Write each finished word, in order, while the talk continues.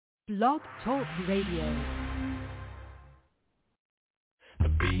Blog Talk Radio. The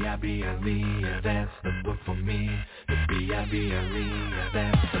B-I-B-L-E, that's the book for me. The B-I-B-L-E,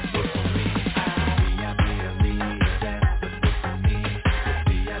 that's the book for me. B-I-B-L-E, that's the book for me. The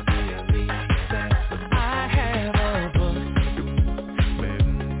B-I-B-L-E, that's the book. I have a book.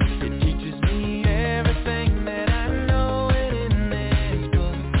 It teaches me everything that I know. And in this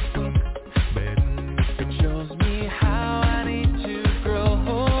book, it shows me how I need to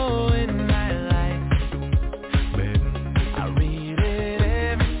grow in my life. I read it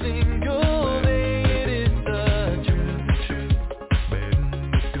every single day. It is the truth.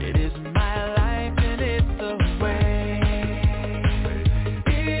 It is my life and it's the way.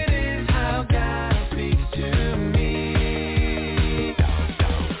 It is how God speaks to me.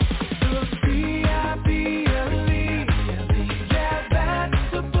 The B-I-B-L-E, yeah,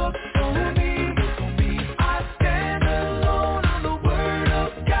 that's the book for me. I stand alone on the word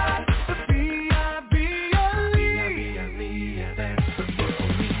of God. The B-I-B-L-E, yeah, that's the book for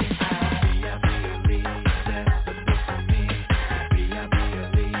me. B-I-B-L-E, that's the book for me.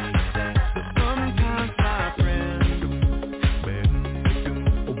 B-I-B-L-E, that's the. Sometimes my friends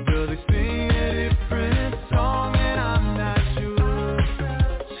will they sing a different song, and I'm not sure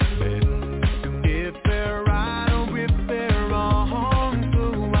if they're right or if they're wrong.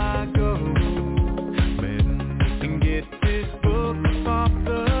 So I go and get this book off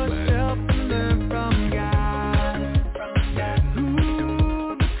the shelf and learn from God,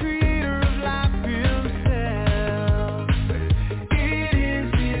 who the creator of life himself. It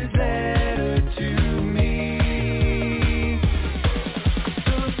is his letter to me.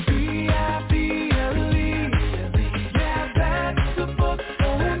 The B-I-B-L-E, yeah, that's the book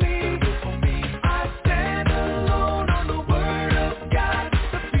for me. I stand alone on the word of God.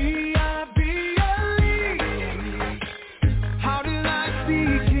 The B-I-B-L-E. How did I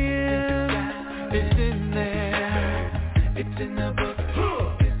begin? It's in there. It's in the book.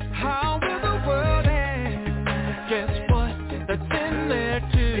 How will the world end? Guess what? That's in there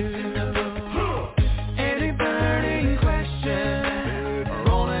too. It's in the book. Any burning question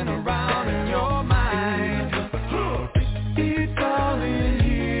rolling around in your mind, it's all in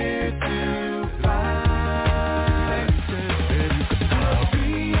here to find.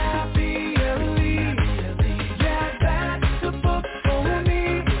 B-I-B-L-E, yeah, that's the book for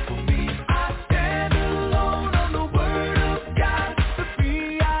me. I stand alone on the word of God. The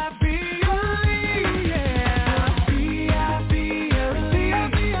B-I-B-L-E, yeah.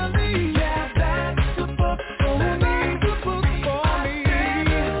 B-I-B-L-E, yeah, that's the book for me. I stand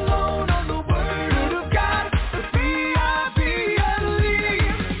alone on the word of God. The B-I-B-L-E,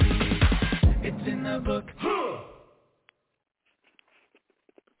 it's in the book.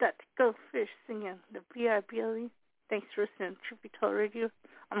 That's Goldfish singing the B-I-B-L-E. Thanks for listening to Truth Be Told Radio.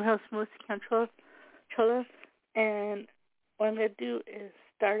 I'm your host, Melissa Cantrola, and what I'm going to do is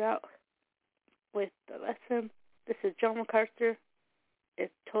start out with the lesson. This is John MacArthur.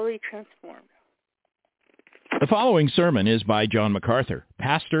 It's Totally Transformed. The following sermon is by John MacArthur,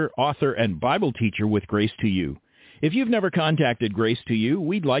 pastor, author, and Bible teacher with Grace to You. If you've never contacted Grace to You,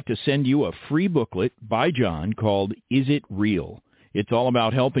 we'd like to send you a free booklet by John called Is It Real? It's all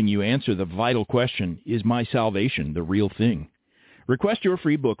about helping you answer the vital question, is my salvation the real thing? Request your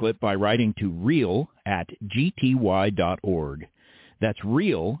free booklet by writing to real@gty.org. That's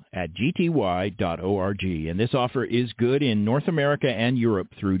real@gty.org. And this offer is good in North America and Europe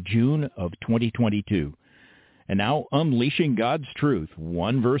through June of 2022. And now, unleashing God's truth,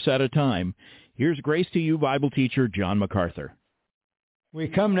 one verse at a time, here's Grace to You Bible teacher John MacArthur. We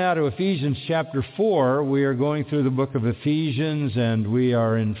come now to Ephesians chapter 4. We are going through the book of Ephesians, and we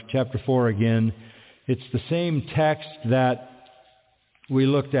are in chapter 4 again. It's the same text that we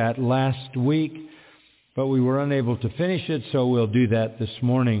looked at last week, but we were unable to finish it, so we'll do that this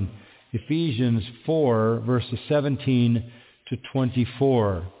morning. Ephesians 4, verses 17 to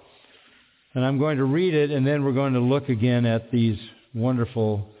 24. And I'm going to read it, and then we're going to look again at these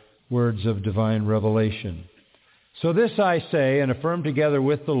wonderful words of divine revelation. So this I say, and affirm together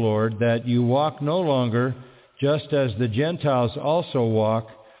with the Lord, that you walk no longer just as the Gentiles also walk,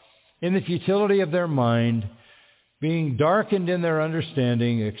 in the futility of their mind, being darkened in their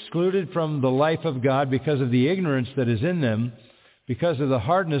understanding, excluded from the life of God because of the ignorance that is in them, because of the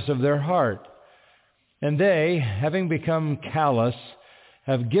hardness of their heart. And they, having become callous,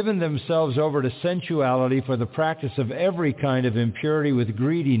 have given themselves over to sensuality for the practice of every kind of impurity with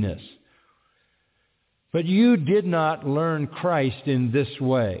greediness. But you did not learn Christ in this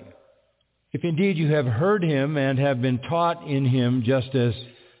way. If indeed you have heard him and have been taught in him just as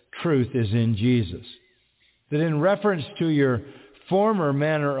truth is in Jesus, that in reference to your former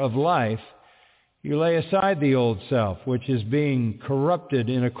manner of life, you lay aside the old self, which is being corrupted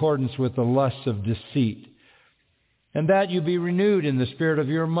in accordance with the lusts of deceit, and that you be renewed in the spirit of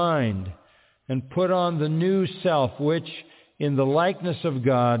your mind, and put on the new self, which in the likeness of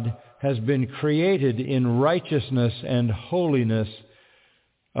God has been created in righteousness and holiness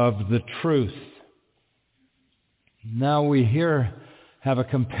of the truth. Now we here have a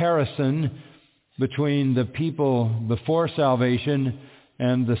comparison between the people before salvation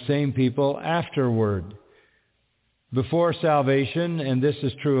and the same people afterward. Before salvation, and this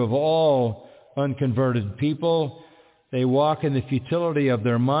is true of all unconverted people, they walk in the futility of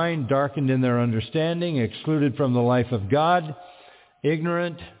their mind, darkened in their understanding, excluded from the life of God,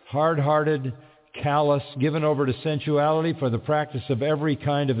 ignorant, hard-hearted, callous, given over to sensuality for the practice of every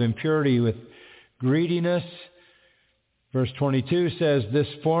kind of impurity with greediness. Verse 22 says, this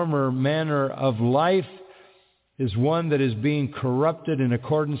former manner of life is one that is being corrupted in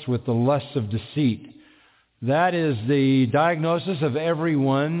accordance with the lusts of deceit. That is the diagnosis of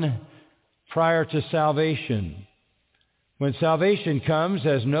everyone prior to salvation. When salvation comes,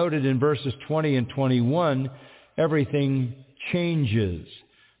 as noted in verses 20 and 21, everything changes.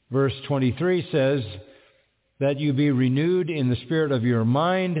 Verse 23 says that you be renewed in the spirit of your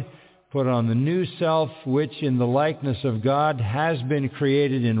mind, put on the new self, which in the likeness of God has been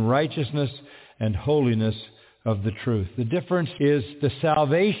created in righteousness and holiness of the truth. The difference is the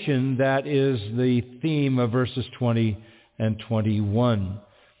salvation that is the theme of verses 20 and 21.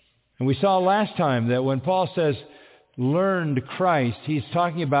 And we saw last time that when Paul says, learned Christ, he's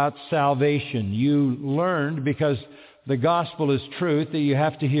talking about salvation. You learned because the gospel is truth that you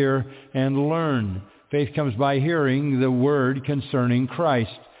have to hear and learn. Faith comes by hearing the word concerning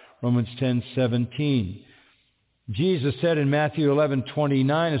Christ. Romans 10:17. Jesus said in Matthew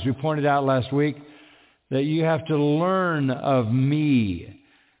 11:29, as we pointed out last week, that you have to learn of me.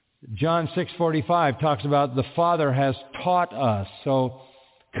 John 6:45 talks about the Father has taught us. So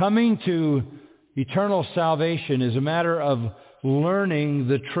coming to eternal salvation is a matter of learning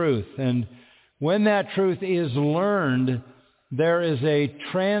the truth. And when that truth is learned, there is a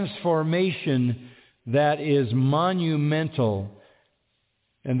transformation that is monumental.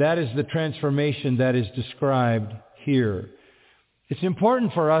 And that is the transformation that is described here. It's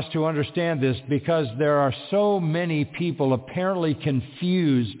important for us to understand this because there are so many people apparently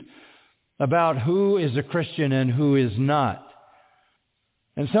confused about who is a Christian and who is not.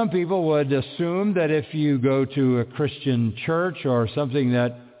 And some people would assume that if you go to a Christian church or something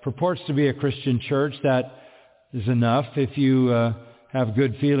that purports to be a Christian church, that is enough. If you have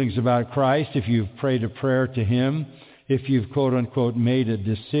good feelings about Christ, if you've prayed a prayer to Him, if you've quote-unquote made a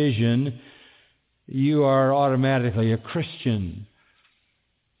decision, you are automatically a Christian.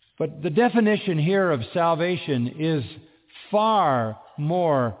 But the definition here of salvation is far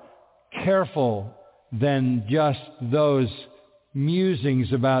more careful than just those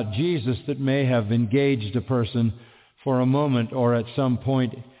musings about Jesus that may have engaged a person for a moment or at some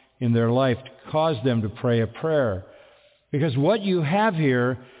point in their life to cause them to pray a prayer. Because what you have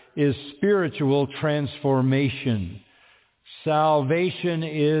here is spiritual transformation. Salvation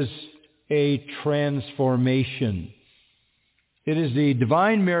is a transformation. It is the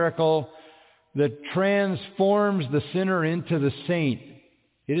divine miracle that transforms the sinner into the saint.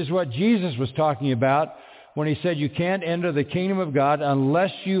 It is what Jesus was talking about when He said you can't enter the kingdom of God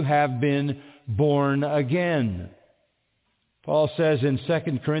unless you have been born again. Paul says in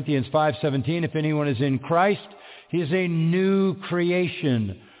 2 Corinthians 5:17, if anyone is in Christ, he is a new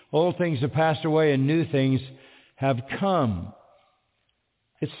creation. Old things have passed away and new things have come.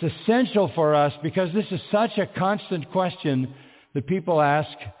 It's essential for us, because this is such a constant question that people ask,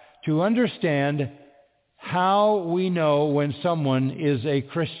 to understand how we know when someone is a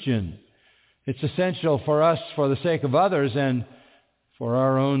Christian. It's essential for us for the sake of others and for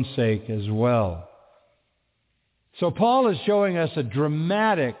our own sake as well. So Paul is showing us a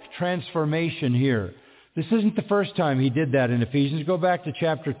dramatic transformation here. This isn't the first time he did that in Ephesians. Go back to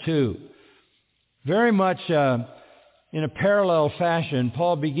chapter 2. Very much in a parallel fashion,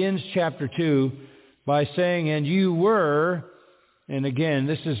 Paul begins chapter 2 by saying, and you were, and again,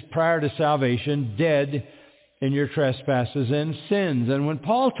 this is prior to salvation, dead in your trespasses and sins. And when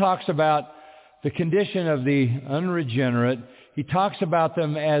Paul talks about the condition of the unregenerate, he talks about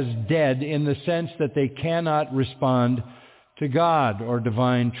them as dead in the sense that they cannot respond to God or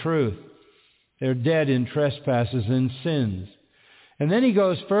divine truth. They're dead in trespasses and sins. And then he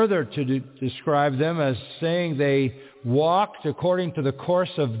goes further to describe them as saying they walked according to the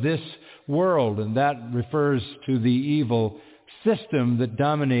course of this world, and that refers to the evil system that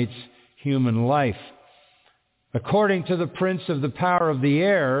dominates human life. according to the prince of the power of the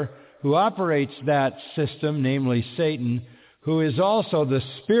air, who operates that system, namely Satan, who is also the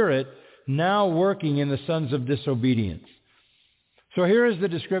spirit now working in the sons of disobedience. So here is the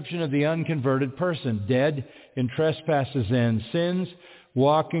description of the unconverted person, dead in trespasses and sins,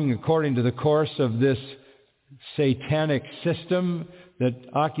 walking according to the course of this satanic system that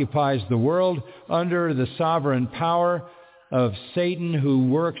occupies the world, under the sovereign power of Satan, who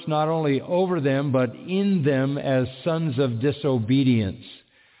works not only over them, but in them as sons of disobedience.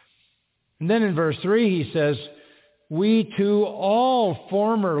 And then in verse 3 he says, we too all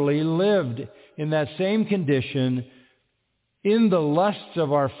formerly lived in that same condition, in the lusts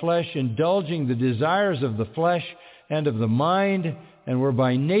of our flesh, indulging the desires of the flesh and of the mind, and were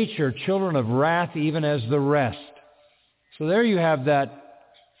by nature children of wrath, even as the rest. So there you have that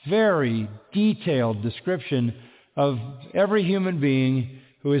very detailed description of every human being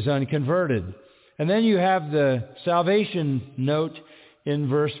who is unconverted. And then you have the salvation note in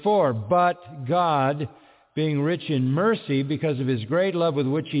verse 4. But God, being rich in mercy, because of his great love with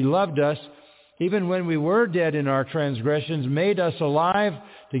which he loved us, even when we were dead in our transgressions, made us alive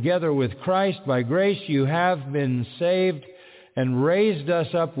together with Christ. By grace you have been saved, and raised us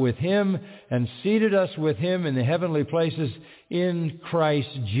up with him, and seated us with him in the heavenly places in Christ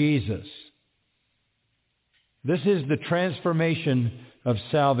Jesus. This is the transformation of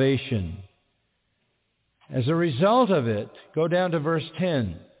salvation. As a result of it, go down to verse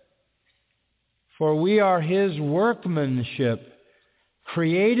 10. For we are his workmanship,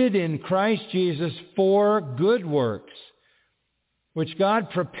 created in Christ Jesus for good works, which God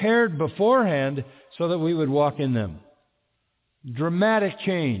prepared beforehand so that we would walk in them. Dramatic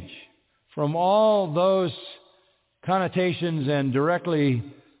change from all those connotations and directly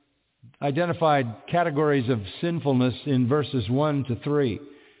identified categories of sinfulness in verses 1 to 3.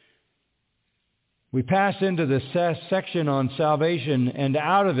 We pass into the section on salvation, and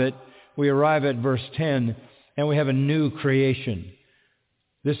out of it we arrive at verse 10, and we have a new creation.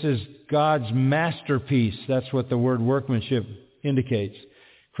 This is God's masterpiece. That's what the word workmanship indicates.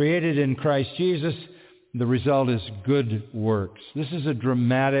 Created in Christ Jesus, the result is good works. This is a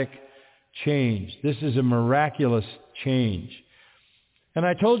dramatic change. This is a miraculous change. And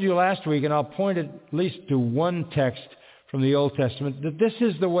I told you last week, and I'll point at least to one text from the Old Testament, that this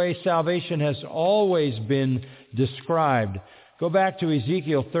is the way salvation has always been described. Go back to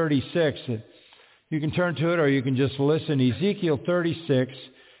Ezekiel 36. You can turn to it or you can just listen. Ezekiel 36,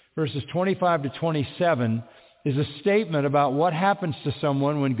 verses 25 to 27, is a statement about what happens to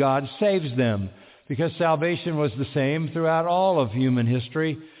someone when God saves them, because salvation was the same throughout all of human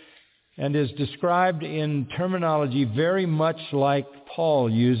history and is described in terminology very much like Paul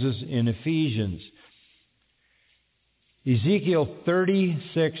uses in Ephesians. Ezekiel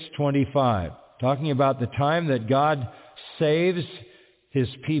 36:25, talking about the time that God saves his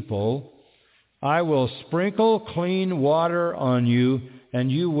people. I will sprinkle clean water on you,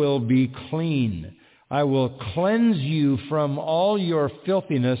 and you will be clean. I will cleanse you from all your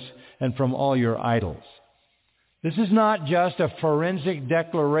filthiness and from all your idols. This is not just a forensic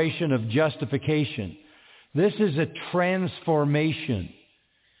declaration of justification. This is a transformation.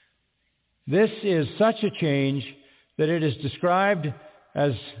 This is such a change that it is described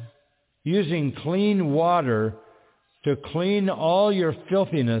as using clean water to clean all your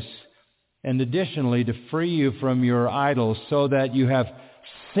filthiness and additionally to free you from your idols so that you have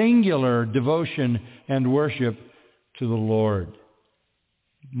singular devotion and worship to the Lord.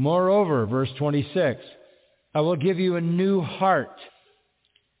 Moreover, verse 26, I will give you a new heart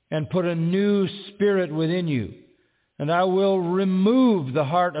and put a new spirit within you, and I will remove the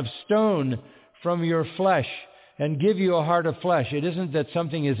heart of stone from your flesh and give you a heart of flesh. It isn't that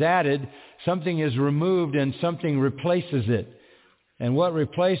something is added, something is removed and something replaces it. And what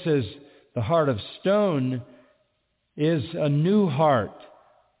replaces the heart of stone is a new heart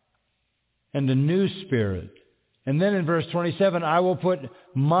and a new spirit. And then in verse 27, I will put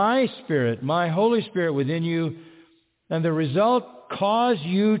my Spirit, my Holy Spirit within you, and the result, cause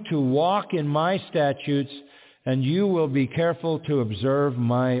you to walk in my statutes, and you will be careful to observe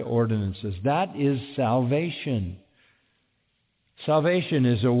my ordinances. That is salvation. Salvation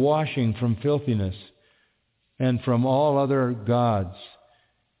is a washing from filthiness and from all other gods.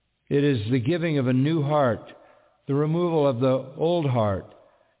 It is the giving of a new heart, the removal of the old heart.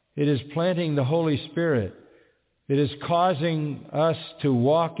 It is planting the Holy Spirit. It is causing us to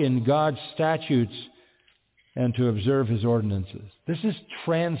walk in God's statutes and to observe his ordinances. This is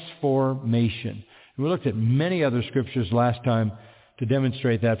transformation. We looked at many other scriptures last time to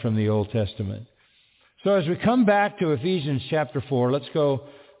demonstrate that from the Old Testament. So as we come back to Ephesians chapter 4, let's go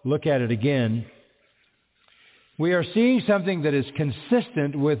look at it again. we are seeing something that is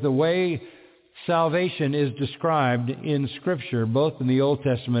consistent with the way salvation is described in Scripture, both in the Old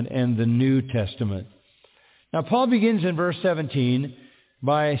Testament and the New Testament. Now, Paul begins in verse 17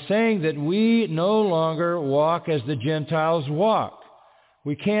 by saying that we no longer walk as the Gentiles walk.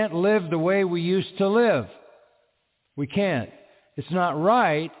 We can't live the way we used to live. We can't. It's not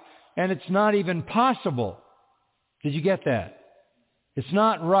right, and it's not even possible. Did you get that? It's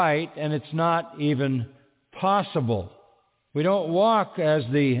not right, and it's not even possible. We don't walk as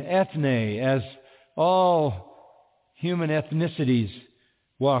the ethne, as all human ethnicities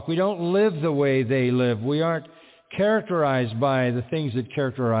walk. We don't live the way they live. We aren't characterized by the things that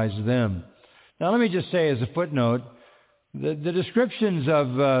characterize them. Now, let me just say as a footnote, the descriptions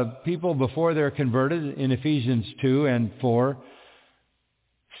of people before they're converted in Ephesians 2 and 4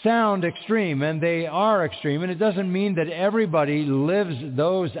 sound extreme, and they are extreme, and it doesn't mean that everybody lives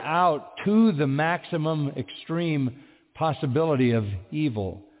those out to the maximum extreme possibility of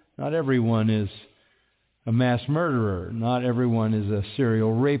evil. Not everyone is a mass murderer. Not everyone is a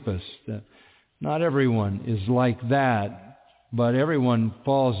serial rapist. Not everyone is like that, but everyone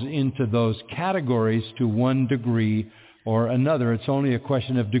falls into those categories to one degree or another. It's only a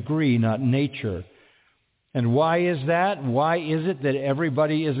question of degree, not nature. And why is that? Why is it that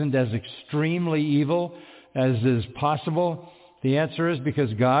everybody isn't as extremely evil as is possible? The answer is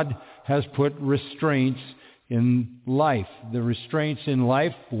because God has put restraints in life. The restraints in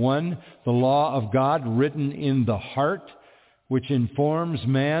life, one, the law of God written in the heart, which informs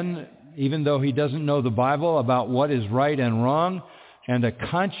man, even though he doesn't know the Bible, about what is right and wrong, and a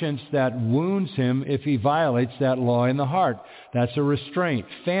conscience that wounds him if he violates that law in the heart. That's a restraint.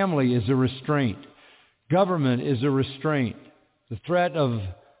 Family is a restraint. Government is a restraint. The threat of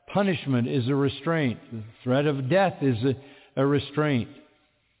punishment is a restraint. The threat of death is a restraint.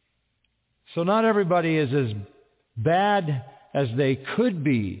 So not everybody is as bad as they could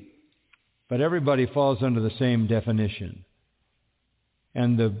be, but everybody falls under the same definition.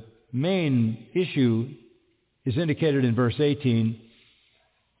 And the main issue is indicated in verse 18.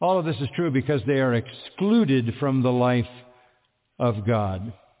 All of this is true because they are excluded from the life of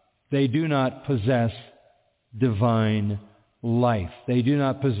God. They do not possess divine life. They do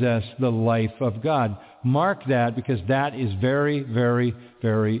not possess the life of God. Mark that, because that is very, very,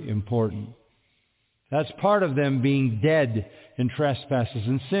 very important. That's part of them being dead in trespasses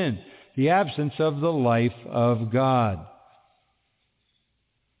and sin, the absence of the life of God.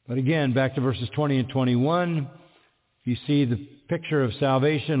 But again, back to verses 20 and 21, you see the picture of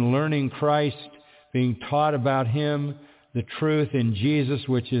salvation, learning Christ, being taught about Him, the truth in Jesus,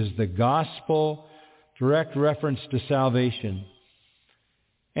 which is the gospel, direct reference to salvation.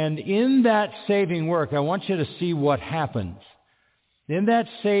 And in that saving work, I want you to see what happens. In that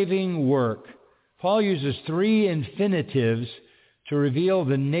saving work, Paul uses three infinitives to reveal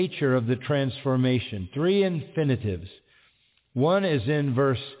the nature of the transformation. Three infinitives. One is in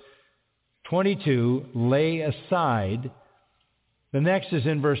verse 22, lay aside. The next is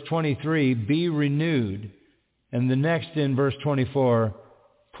in verse 23, be renewed. And the next in verse 24,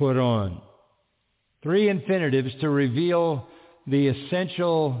 put on. Three infinitives to reveal the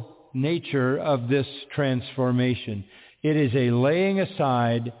essential nature of this transformation. It is a laying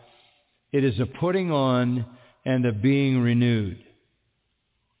aside, it is a putting on, and a being renewed.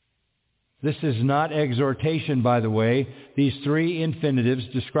 This is not exhortation, by the way. These three infinitives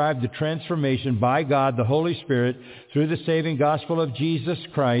describe the transformation by God, the Holy Spirit, through the saving gospel of Jesus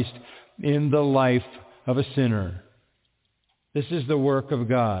Christ in the life of a sinner. This is the work of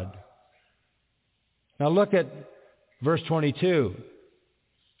God. Now look at verse 22.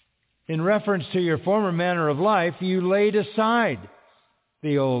 In reference to your former manner of life, you laid aside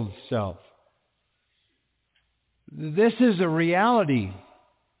the old self. This is a reality.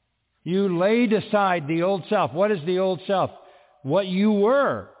 You laid aside the old self. What is the old self? What you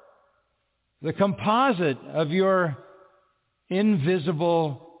were. The composite of your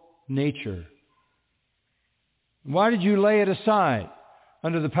invisible nature. Why did you lay it aside?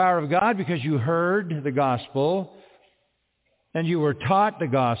 Under the power of God, because you heard the gospel, and you were taught the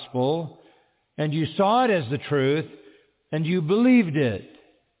gospel, and you saw it as the truth, and you believed it.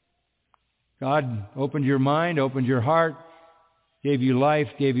 God opened your mind, opened your heart, gave you life,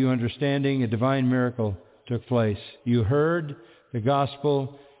 gave you understanding. A divine miracle took place. You heard the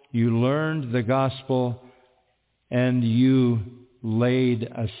gospel, you learned the gospel, and you laid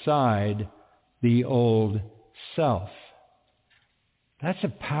aside the old self. That's a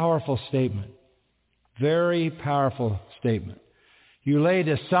powerful statement. Very powerful statement. You laid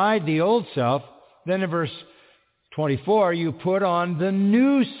aside the old self. Then in verse 24, you put on the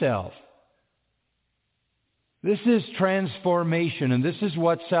new self. This is transformation, and this is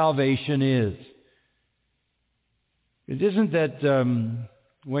what salvation is. It isn't that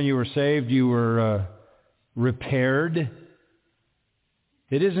when you were saved you were repaired.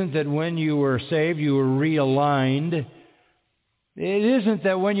 It isn't that when you were saved you were realigned. It isn't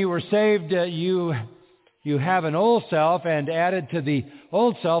that when you were saved you have an old self, and added to the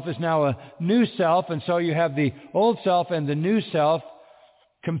old self is now a new self, and so you have the old self and the new self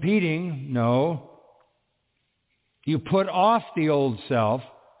competing. No. You put off the old self.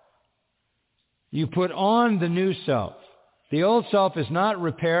 You put on the new self. The old self is not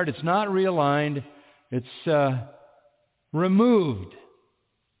repaired. It's not realigned. It's removed.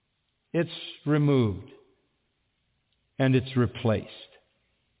 It's removed. And it's replaced.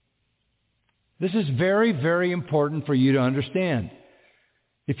 This is very, very important for you to understand.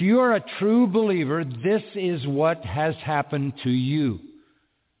 If you are a true believer, this is what has happened to you.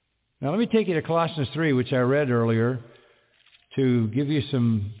 Now let me take you to Colossians 3, which I read earlier, to give you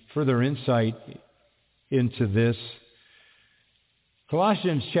some further insight into this.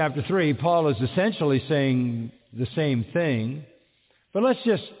 Colossians chapter 3, Paul is essentially saying the same thing, but let's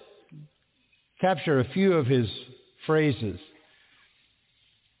just capture a few of his phrases.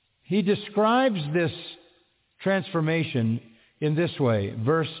 He describes this transformation in this way.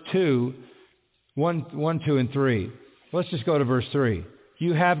 Verse 2, 1, 2, and 3. Let's just go to verse 3.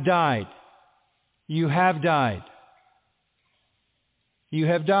 You have died. You have died. You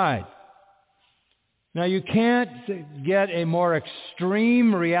have died. Now you can't get a more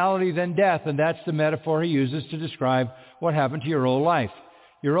extreme reality than death, and that's the metaphor he uses to describe what happened to your old life.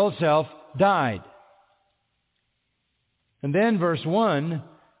 Your old self died. And then verse 1,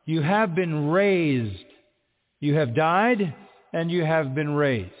 you have been raised. You have died and you have been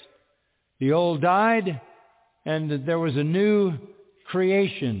raised. The old died and there was a new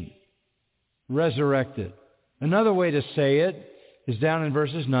creation, resurrected. Another way to say it is down in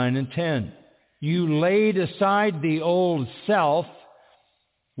verses 9 and 10. You laid aside the old self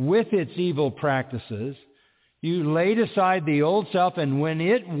with its evil practices. You laid aside the old self, and when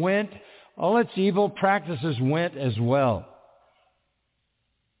it went, all its evil practices went as well.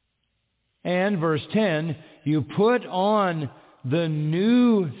 And verse 10, you put on the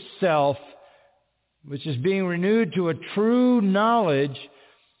new self, which is being renewed to a true knowledge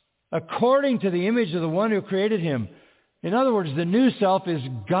according to the image of the one who created him. In other words, the new self is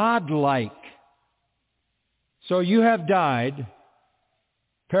God-like. So you have died.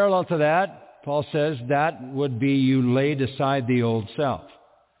 Parallel to that, Paul says that would be you laid aside the old self.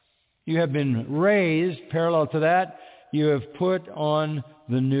 You have been raised. Parallel to that, you have put on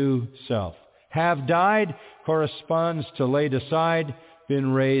the new self. Have died corresponds to laid aside.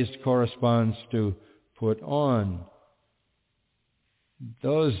 Been raised corresponds to put on.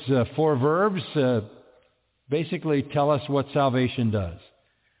 Those four verbs basically tell us what salvation does.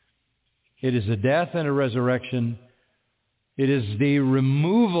 It is a death and a resurrection. It is the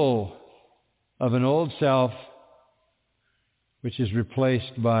removal of an old self, which is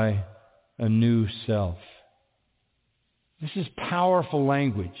replaced by a new self. This is powerful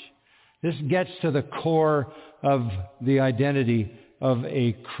language. This gets to the core of the identity of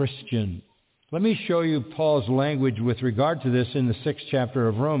a Christian. Let me show you Paul's language with regard to this in the 6th chapter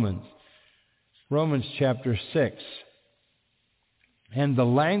of Romans. Romans chapter 6. And the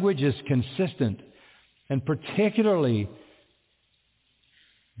language is consistent and particularly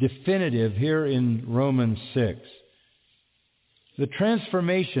definitive here in Romans 6. The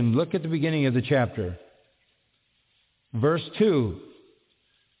transformation, look at the beginning of the chapter. Verse 2,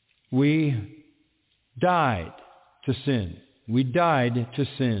 we died to sin. We died to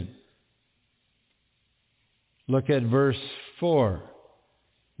sin. Look at verse 4.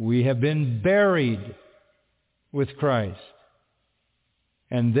 We have been buried with Christ.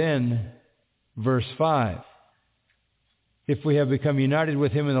 And then verse 5. If we have become united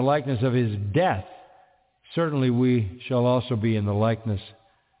with him in the likeness of his death, certainly we shall also be in the likeness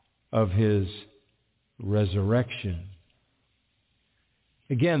of his resurrection.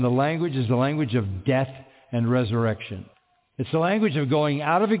 Again, the language is the language of death and resurrection. It's the language of going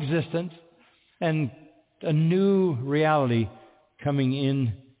out of existence and a new reality coming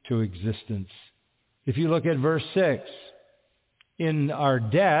into existence. If you look at verse 6, in our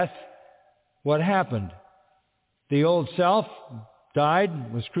death, what happened? The old self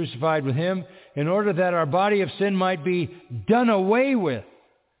died, was crucified with him, in order that our body of sin might be done away with.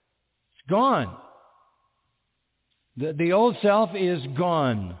 It's gone. The old self is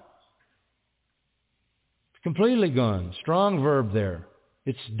gone. It's completely gone. Strong verb there.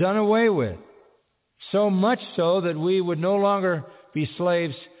 It's done away with. So much so that we would no longer be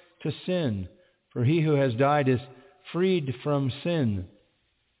slaves to sin. For he who has died is freed from sin.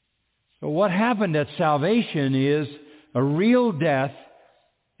 So what happened at salvation is a real death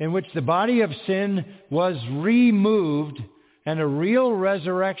in which the body of sin was removed, and a real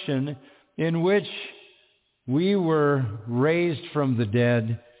resurrection in which we were raised from the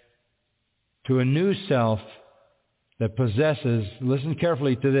dead to a new self that possesses, listen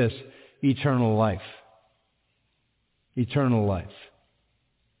carefully to this, eternal life. Eternal life.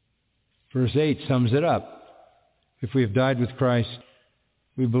 Verse 8 sums it up. If we have died with Christ,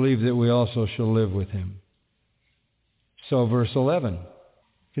 we believe that we also shall live with him. So verse 11,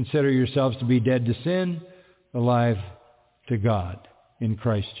 consider yourselves to be dead to sin, alive to God in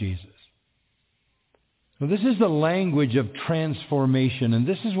Christ Jesus. So this is the language of transformation, and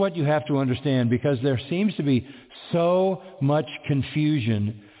this is what you have to understand, because there seems to be so much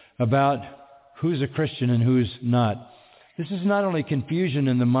confusion about who's a Christian and who's not. This is not only confusion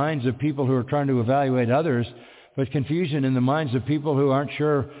in the minds of people who are trying to evaluate others, but confusion in the minds of people who aren't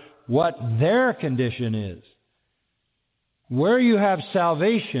sure what their condition is. Where you have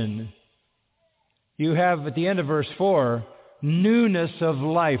salvation, you have, at the end of verse 4, newness of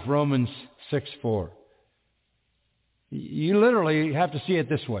life, Romans 6:4. You literally have to see it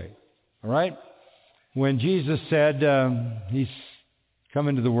this way, all right? When Jesus said he's come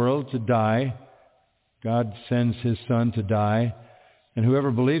into the world to die, God sends his Son to die, and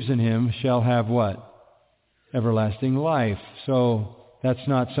whoever believes in him shall have what? Everlasting life. So that's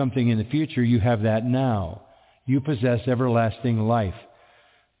not something in the future. You have that now. You possess everlasting life.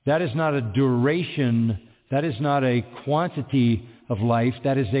 That is not a duration. That is not a quantity of life.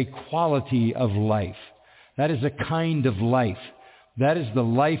 That is a quality of life. That is a kind of life. That is the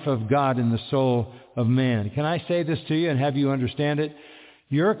life of God in the soul of man. Can I say this to you and have you understand it?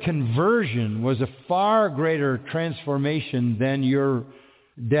 Your conversion was a far greater transformation than your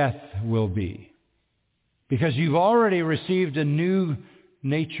death will be. Because you've already received a new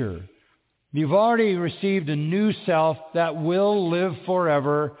nature. You've already received a new self that will live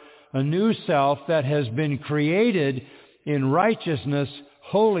forever, a new self that has been created in righteousness,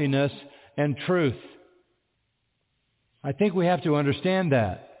 holiness, and truth. I think we have to understand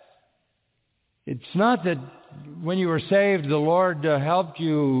that. It's not that when you were saved, the Lord helped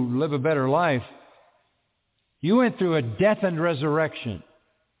you live a better life. You went through a death and resurrection.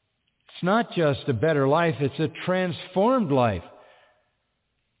 It's not just a better life, it's a transformed life.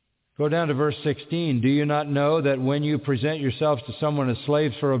 Go down to verse 16. Do you not know that when you present yourselves to someone as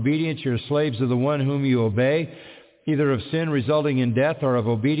slaves for obedience, you're slaves of the one whom you obey, either of sin resulting in death or of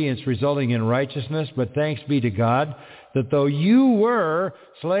obedience resulting in righteousness? But thanks be to God that though you were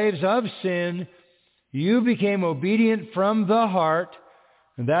slaves of sin, you became obedient from the heart,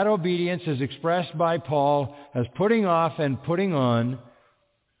 and that obedience is expressed by Paul as putting off and putting on.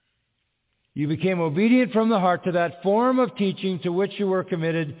 You became obedient from the heart to that form of teaching to which you were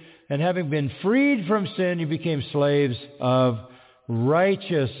committed, and having been freed from sin, you became slaves of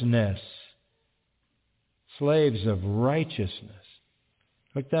righteousness. Slaves of righteousness.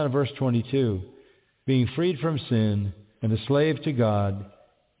 Look down at verse 22. Being freed from sin and a slave to God,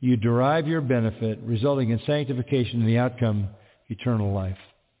 you derive your benefit, resulting in sanctification and the outcome, eternal life.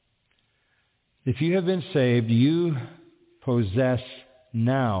 If you have been saved, you possess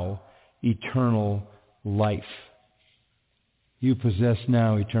now eternal life. You possess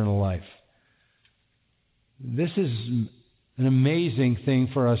now eternal life. This is an amazing thing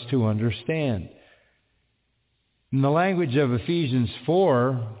for us to understand. In the language of Ephesians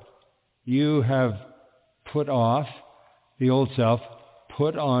 4, you have put off the old self,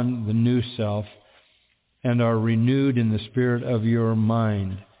 put on the new self, and are renewed in the spirit of your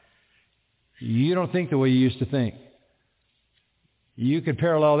mind. You don't think the way you used to think. You could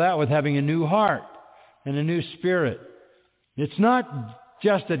parallel that with having a new heart and a new spirit. It's not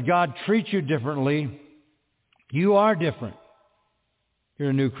just that God treats you differently. You are different.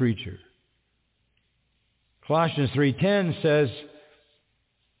 You're a new creature. Colossians 3:10 says,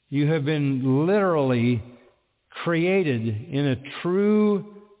 you have been literally created in a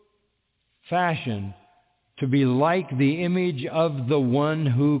true fashion to be like the image of the one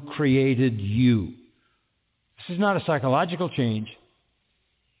who created you. This is not a psychological change.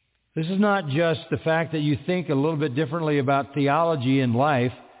 This is not just the fact that you think a little bit differently about theology and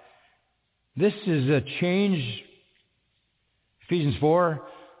life. This is a change, Ephesians 4,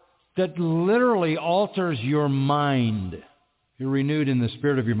 that literally alters your mind. You're renewed in the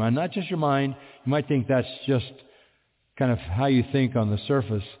spirit of your mind. Not just your mind. You might think that's just kind of how you think on the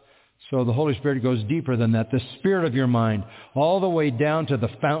surface. So the Holy Spirit goes deeper than that. The spirit of your mind, all the way down to the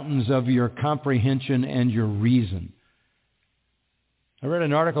fountains of your comprehension and your reason. I read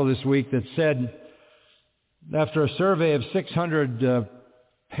an article this week that said, after a survey of 600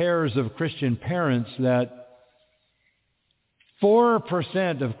 pairs of Christian parents, that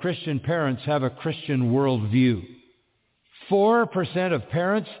 4% of Christian parents have a Christian worldview. 4% of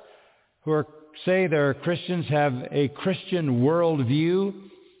parents who say they're Christians have a Christian worldview.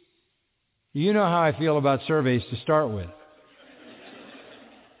 You know how I feel about surveys to start with.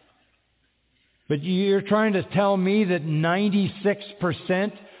 But you're trying to tell me that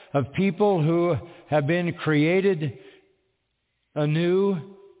 96% of people who have been created anew,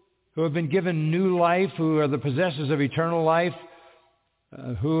 who have been given new life, who are the possessors of eternal life,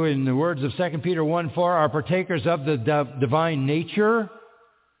 who, in the words of 2 Peter 1:4, are partakers of the divine nature,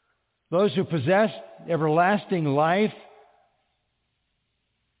 those who possess everlasting life,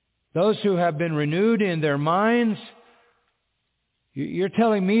 those who have been renewed in their minds, you're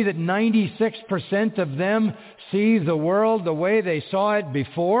telling me that 96% of them see the world the way they saw it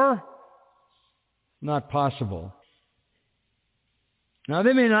before? Not possible. Now,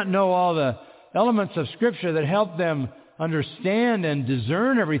 they may not know all the elements of Scripture that help them understand and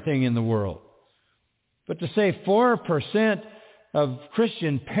discern everything in the world. But to say 4% of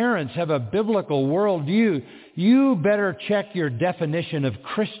Christian parents have a biblical worldview, you better check your definition of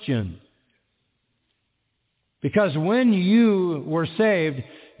Christian. Because when you were saved,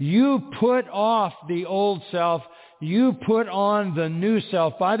 you put off the old self, you put on the new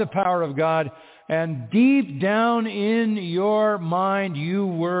self by the power of God, and deep down in your mind you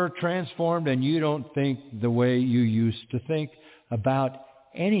were transformed, and you don't think the way you used to think about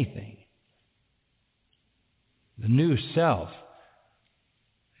anything. The new self,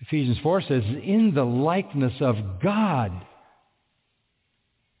 Ephesians 4 says, in the likeness of God.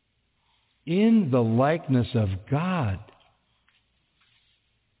 In the likeness of God.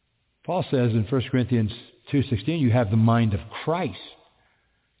 Paul says in 1 Corinthians 2:16, you have the mind of Christ.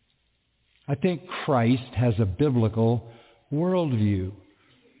 I think Christ has a biblical worldview.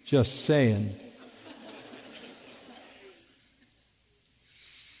 Just saying.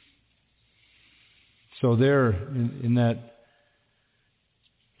 So there, in that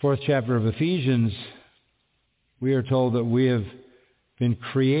 4th chapter of Ephesians, we are told that we have been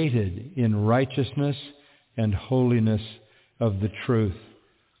created in righteousness and holiness of the truth,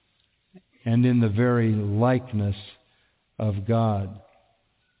 and in the very likeness of God.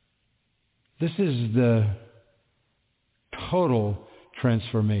 This is the total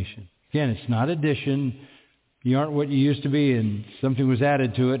transformation. Again, it's not addition. You aren't what you used to be and something was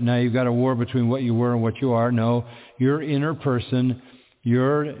added to it. Now you've got a war between what you were and what you are. No, your inner person,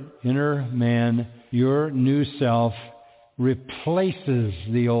 your inner man, your new self replaces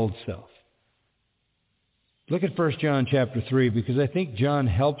the old self. Look at 1 John chapter 3, because I think John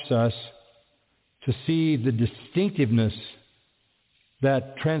helps us to see the distinctiveness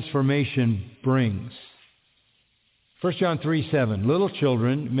that transformation brings. 1 John 3:7, little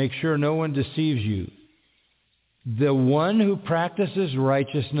children, make sure no one deceives you. The one who practices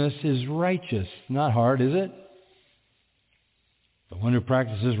righteousness is righteous. Not hard, is it? The one who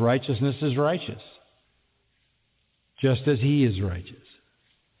practices righteousness is righteous, just as he is righteous.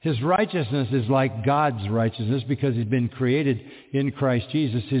 His righteousness is like God's righteousness because he's been created in Christ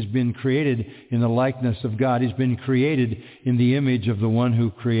Jesus. He's been created in the likeness of God. He's been created in the image of the one who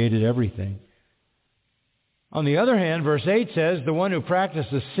created everything. On the other hand, verse 8 says, the one who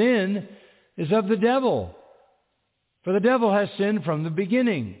practices sin is of the devil. For the devil has sinned from the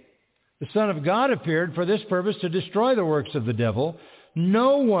beginning. The Son of God appeared for this purpose, to destroy the works of the devil.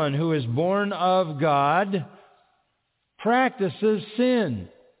 No one who is born of God practices sin,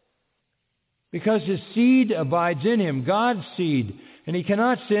 because his seed abides in him, God's seed, and he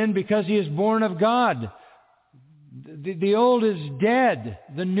cannot sin because he is born of God. The old is dead.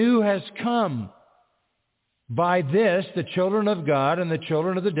 The new has come. By this, the children of God and the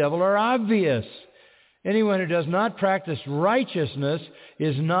children of the devil are obvious. Anyone who does not practice righteousness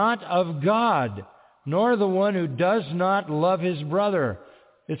is not of God, nor the one who does not love his brother.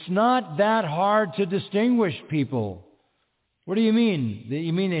 It's not that hard to distinguish people. What do you mean?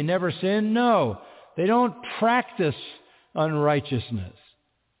 You mean they never sin? No. They don't practice unrighteousness.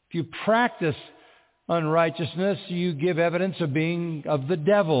 If you practice unrighteousness, you give evidence of being of the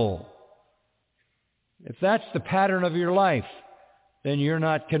devil. If that's the pattern of your life, then you're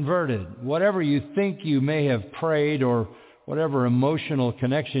not converted. Whatever you think you may have prayed, or whatever emotional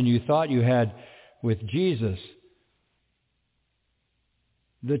connection you thought you had with Jesus,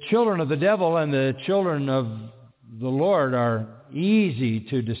 the children of the devil and the children of the Lord are easy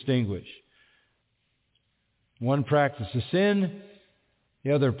to distinguish. One practices sin,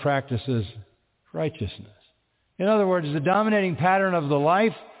 the other practices righteousness. In other words, the dominating pattern of the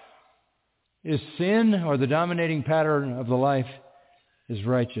life is sin, or the dominating pattern of the life is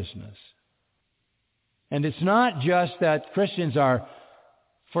righteousness. And it's not just that Christians are,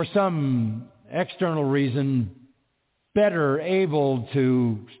 for some external reason, better able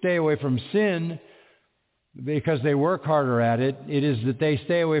to stay away from sin because they work harder at it. It is that they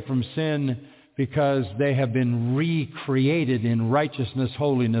stay away from sin because they have been recreated in righteousness,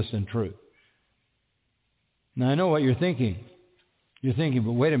 holiness, and truth. Now, I know what you're thinking. You're thinking,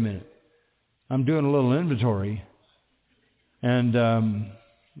 but wait a minute. I'm doing a little inventory, and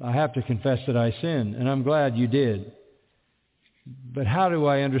I have to confess that I sin, and I'm glad you did. But how do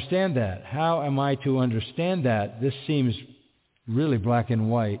I understand that? How am I to understand that? This seems really black and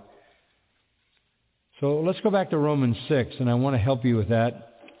white. So let's go back to Romans 6, and I want to help you with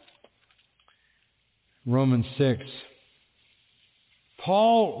that. Romans 6.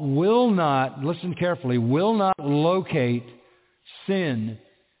 Paul will not, listen carefully, will not locate sin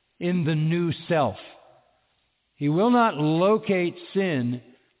in the new self. He will not locate sin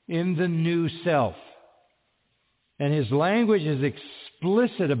in the new self. And his language is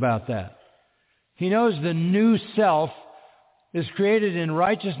explicit about that. He knows the new self is created in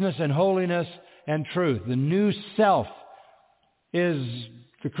righteousness and holiness and truth. The new self is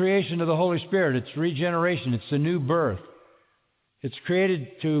the creation of the Holy Spirit. It's regeneration. It's the new birth. It's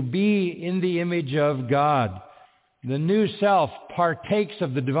created to be in the image of God. The new self partakes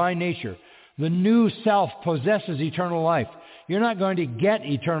of the divine nature. The new self possesses eternal life. You're not going to get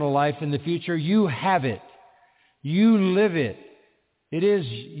eternal life in the future. You have it. You live it. It is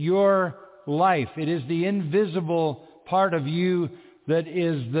your life. It is the invisible part of you that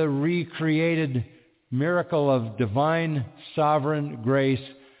is the recreated miracle of divine sovereign grace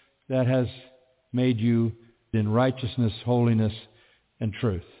that has made you in righteousness, holiness, and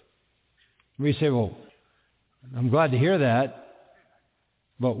truth. We say, well, I'm glad to hear that,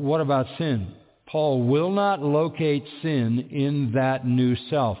 but what about sin? Paul will not locate sin in that new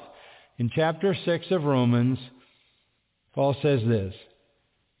self. In chapter 6 of Romans, Paul says this,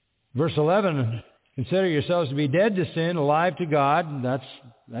 verse 11, consider yourselves to be dead to sin, alive to God.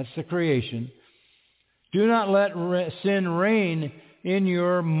 That's the creation. Do not let sin reign in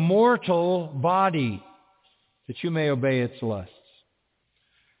your mortal body, that you may obey its lusts.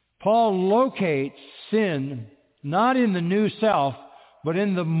 Paul locates sin not in the new self, but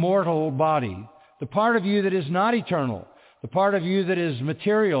in the mortal body, the part of you that is not eternal, the part of you that is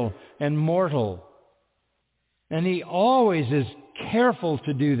material and mortal. And he always is careful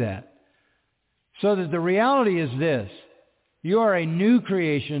to do that. So that the reality is this: you are a new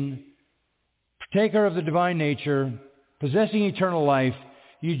creation, partaker of the divine nature, possessing eternal life.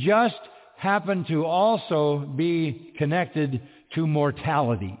 You just happen to also be connected to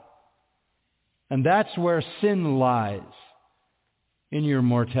mortality. And that's where sin lies, in your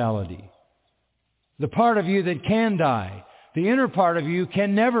mortality. The part of you that can die, the inner part of you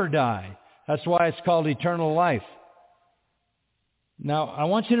can never die. That's why it's called eternal life. Now, I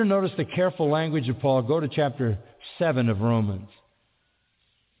want you to notice the careful language of Paul. Go to chapter 7 of Romans.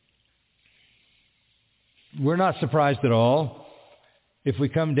 We're not surprised at all if we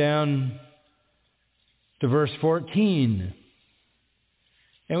come down to verse 14.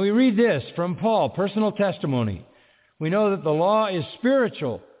 And we read this from Paul, personal testimony. We know that the law is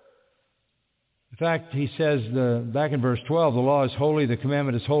spiritual. In fact, he says back in verse 12, the law is holy, the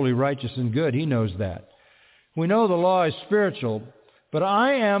commandment is holy, righteous, and good. He knows that. We know the law is spiritual, but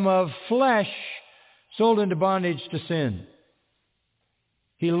I am of flesh, sold into bondage to sin.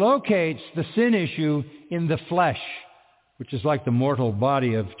 He locates the sin issue in the flesh, which is like the mortal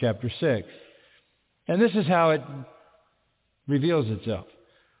body of chapter 6. And this is how it reveals itself.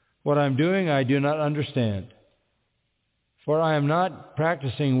 What I'm doing, I do not understand. For I am not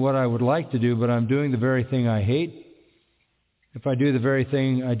practicing what I would like to do, but I'm doing the very thing I hate. If I do the very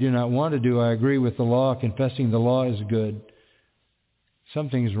thing I do not want to do, I agree with the law, confessing the law is good.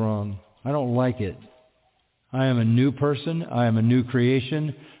 Something's wrong. I don't like it. I am a new person. I am a new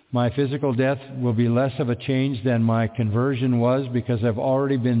creation. My physical death will be less of a change than my conversion was, because I've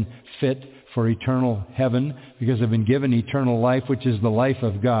already been fit for eternal heaven, because I've been given eternal life, which is the life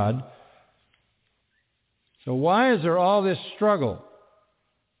of God. So why is there all this struggle?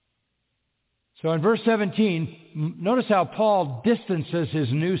 So in verse 17, notice how Paul distances his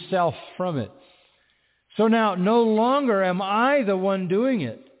new self from it. So now, no longer am I the one doing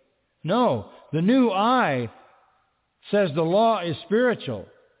it. No, the new I says the law is spiritual.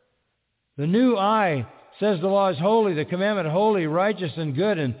 The new I says the law is holy, the commandment holy, righteous, and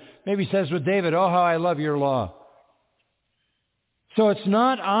good, and maybe says with David, oh, how I love your law. So it's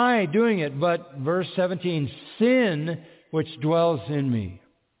not I doing it, but verse 17, sin which dwells in me.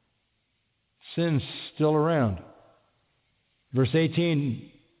 Sin's still around. Verse 18,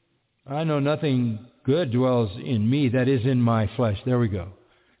 I know nothing good dwells in me, that is in my flesh. There we go.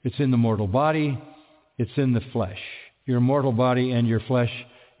 It's in the mortal body. It's in the flesh. Your mortal body and your flesh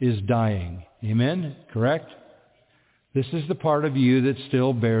is dying. Amen? Correct? This is the part of you that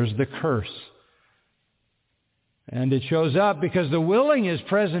still bears the curse. And it shows up because the willing is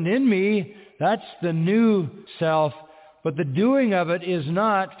present in me. That's the new self. But the doing of it is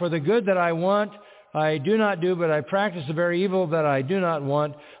not for the good that I want. I do not do, but I practice the very evil that I do not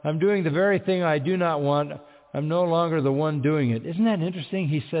want. I'm doing the very thing I do not want. I'm no longer the one doing it. Isn't that interesting?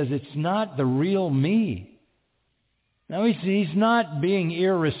 He says it's not the real me. Now he's not being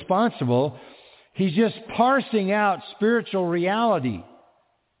irresponsible. He's just parsing out spiritual reality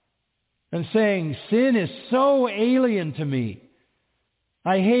and saying, sin is so alien to me.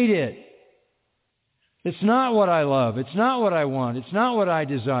 I hate it. It's not what I love. It's not what I want. It's not what I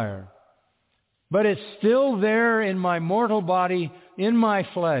desire. But it's still there in my mortal body, in my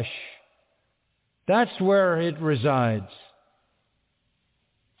flesh. That's where it resides.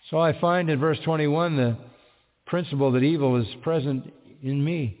 So I find in verse 21 the principle that evil is present in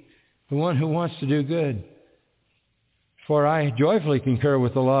me, the one who wants to do good. For I joyfully concur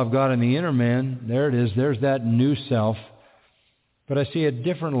with the law of God in the inner man. There it is. There's that new self. But I see a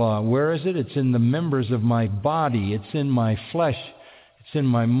different law. Where is it? It's in the members of my body. It's in my flesh. It's in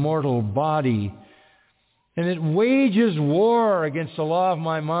my mortal body. And it wages war against the law of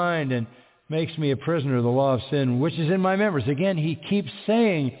my mind and makes me a prisoner of the law of sin, which is in my members. Again, he keeps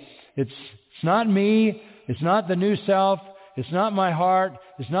saying, it's not me. It's not the new self. It's not my heart.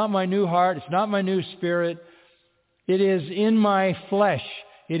 It's not my new heart. It's not my new spirit. It is in my flesh.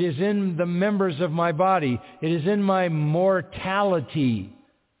 It is in the members of my body. It is in my mortality.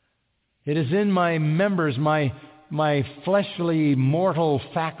 It is in my members, my fleshly mortal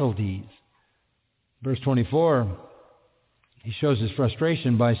faculties. Verse 24, he shows his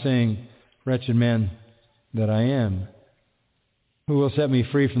frustration by saying, wretched man that I am, who will set me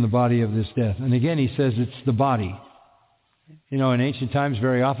free from the body of this death? And again, he says it's the body. You know, in ancient times,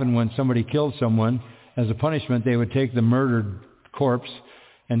 very often when somebody killed someone, as a punishment, they would take the murdered corpse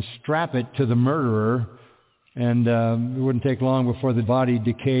and strap it to the murderer, and it wouldn't take long before the body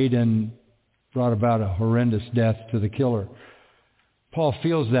decayed and brought about a horrendous death to the killer. Paul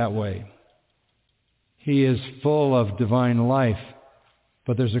feels that way. He is full of divine life,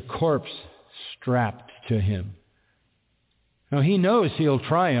 but there's a corpse strapped to him. Now he knows he'll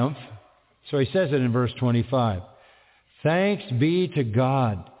triumph, so he says it in verse 25. Thanks be to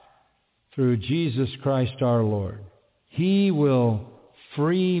God through Jesus Christ our Lord. He will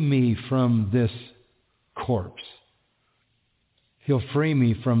free me from this corpse. He'll free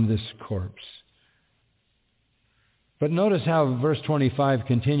me from this corpse. But notice how verse 25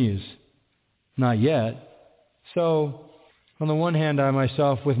 continues. Not yet. So, on the one hand, I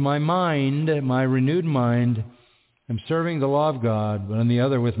myself, with my mind, my renewed mind, am serving the law of God, but on the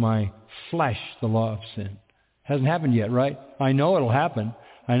other, with my flesh, the law of sin. Hasn't happened yet, right? I know it'll happen.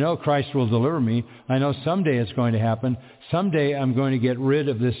 I know Christ will deliver me. I know someday it's going to happen. Someday I'm going to get rid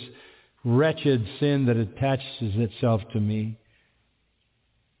of this wretched sin that attaches itself to me.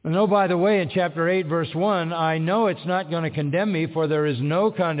 And oh, by the way, in chapter 8, verse 1, I know it's not going to condemn me, for there is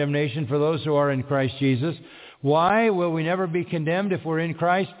no condemnation for those who are in Christ Jesus. Why will we never be condemned if we're in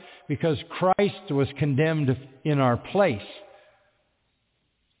Christ? Because Christ was condemned in our place.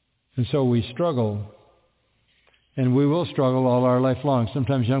 And so we struggle. And we will struggle all our life long.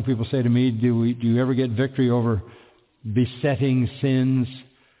 Sometimes young people say to me, do you ever get victory over besetting sins?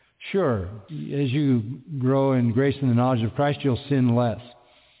 Sure. As you grow in grace and the knowledge of Christ, you'll sin less.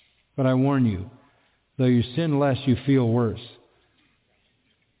 But I warn you, though you sin less, you feel worse.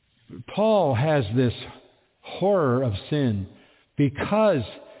 Paul has this horror of sin because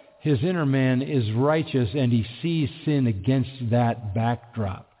his inner man is righteous and he sees sin against that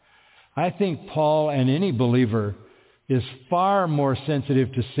backdrop. I think Paul and any believer is far more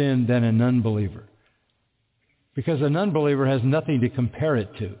sensitive to sin than an unbeliever, because an unbeliever has nothing to compare it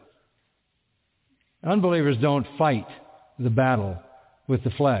to. Unbelievers don't fight the battle with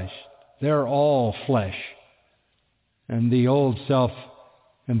the flesh. They're all flesh. And the old self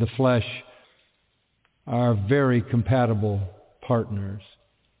and the flesh are very compatible partners.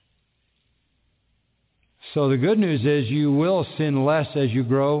 So the good news is you will sin less as you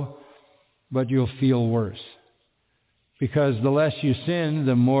grow, but you'll feel worse. Because the less you sin,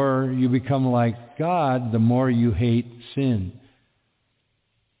 the more you become like God, the more you hate sin.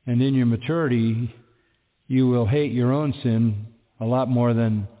 And in your maturity, you will hate your own sin a lot more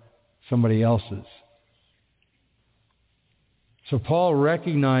than somebody else's. So Paul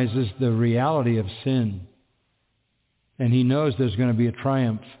recognizes the reality of sin, and he knows there's going to be a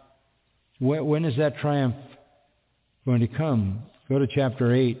triumph. When is that triumph going to come? Go to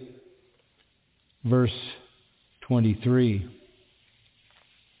chapter 8, verse 23.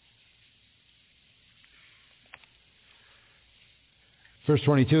 Verse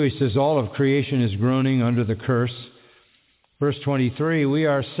 22, he says, all of creation is groaning under the curse. Verse 23, we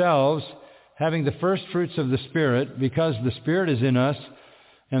ourselves, having the first fruits of the Spirit, because the Spirit is in us,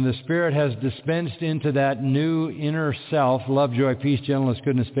 and the Spirit has dispensed into that new inner self, love, joy, peace, gentleness,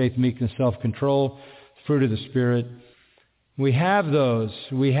 goodness, faith, meekness, self-control, fruit of the Spirit. We have those.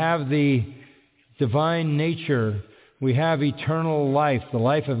 We have the divine nature. We have eternal life, the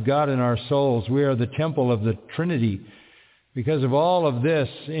life of God in our souls. We are the temple of the Trinity. Because of all of this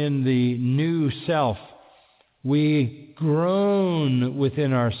in the new self, we groan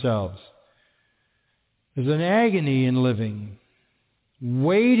within ourselves. There's an agony in living,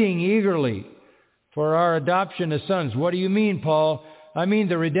 waiting eagerly for our adoption as sons. What do you mean, Paul? I mean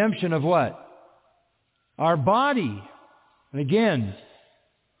the redemption of what? Our body. And again,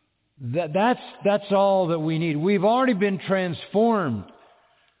 that's all that we need. We've already been transformed.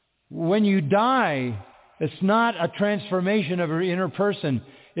 When you die, it's not a transformation of your inner person.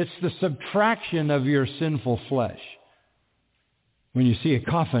 It's the subtraction of your sinful flesh. When you see a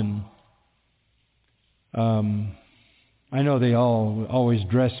coffin, I know they always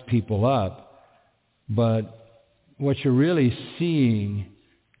dress people up, but what you're really seeing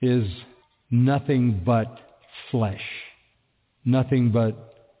is nothing but flesh, nothing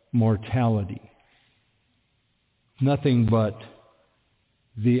but mortality, nothing but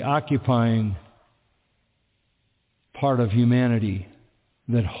the occupying part of humanity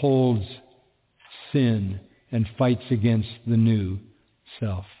that holds sin and fights against the new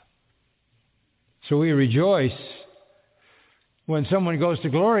self. So we rejoice when someone goes to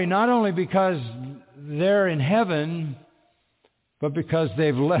glory, not only because they're in heaven, but because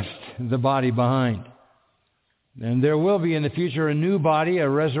they've left the body behind. And there will be in the future a new body, a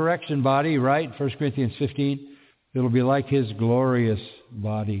resurrection body, right? 1 Corinthians 15. It'll be like his glorious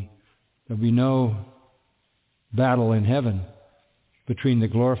body. There'll be no battle in heaven between the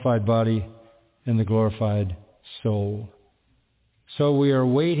glorified body and the glorified soul. So we are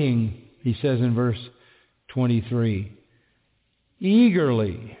waiting, he says in verse 23,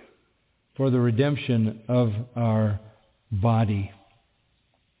 eagerly for the redemption of our body.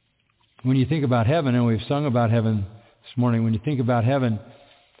 When you think about heaven, and we've sung about heaven this morning, when you think about heaven,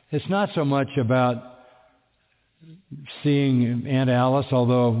 it's not so much about seeing Aunt Alice,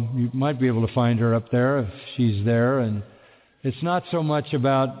 although you might be able to find her up there if she's there, and it's not so much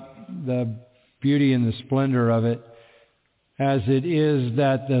about the beauty and the splendor of it as it is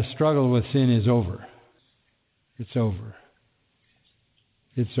that the struggle with sin is over. It's over.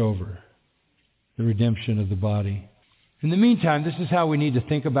 It's over. The redemption of the body. In the meantime, this is how we need to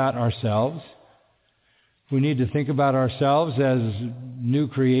think about ourselves. We need to think about ourselves as new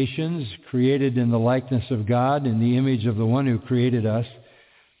creations, created in the likeness of God, in the image of the one who created us.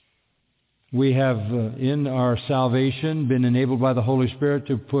 We have, in our salvation, been enabled by the Holy Spirit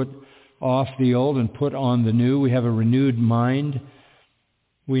to put off the old and put on the new. We have a renewed mind.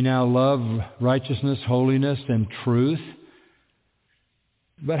 We now love righteousness, holiness, and truth.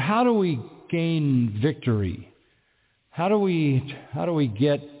 But how do we gain victory? How do we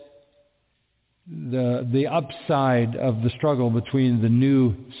get the upside of the struggle between the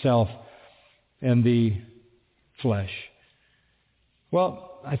new self and the flesh?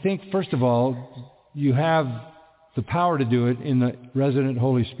 Well, I think, first of all, you have the power to do it in the resident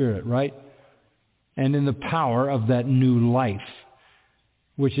Holy Spirit, right? And in the power of that new life,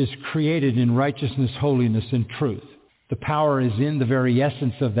 which is created in righteousness, holiness, and truth. The power is in the very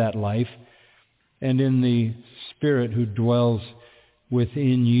essence of that life and in the Spirit who dwells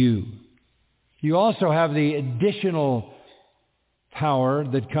within you. You also have the additional power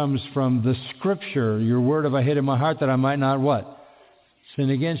that comes from the Scripture. Your word have I hid in my heart that I might not what? Sin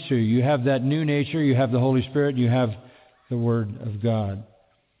against you. You have that new nature. You have the Holy Spirit. You have the Word of God.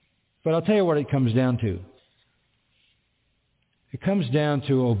 But I'll tell you what it comes down to. It comes down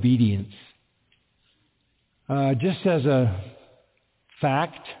to obedience. Just as a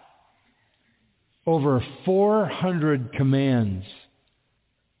fact, over 400 commands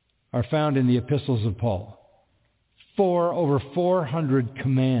are found in the epistles of Paul. Over 400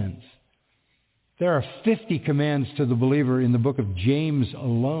 commands. There are 50 commands to the believer in the book of James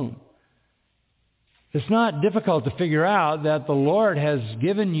alone. It's not difficult to figure out that the Lord has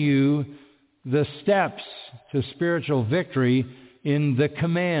given you the steps to spiritual victory in the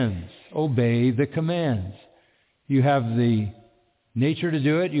commands. Obey the commands. You have the nature to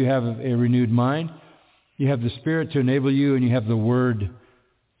do it. You have a renewed mind. You have the Spirit to enable you, and you have the Word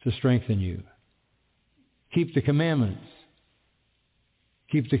to strengthen you. Keep the commandments.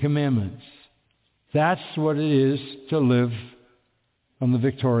 Keep the commandments. That's what it is to live on the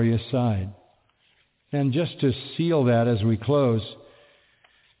victorious side. And just to seal that as we close,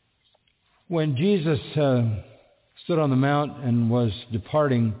 when Jesus stood on the mount and was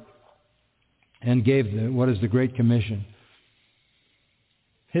departing and gave what is the Great Commission,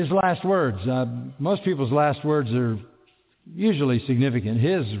 his last words, most people's last words are usually significant.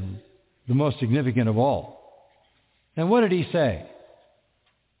 His, the most significant of all. And what did he say?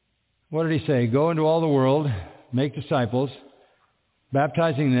 What did he say? Go into all the world, make disciples,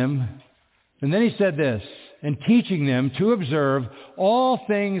 baptizing them. And then he said this, and teaching them to observe all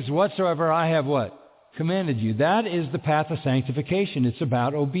things whatsoever I have what? Commanded you. That is the path of sanctification. It's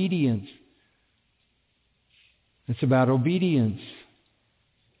about obedience. It's about obedience.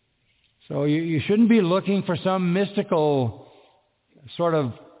 So you shouldn't be looking for some mystical sort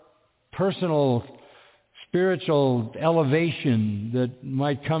of personal spiritual elevation that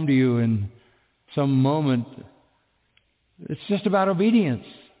might come to you in some moment. It's just about obedience.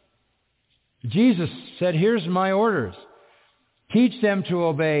 Jesus said, here's my orders. Teach them to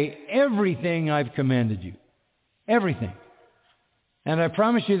obey everything I've commanded you. Everything. And I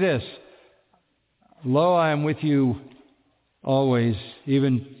promise you this, lo, I am with you always,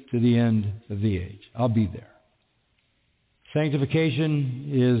 even to the end of the age. I'll be there. Sanctification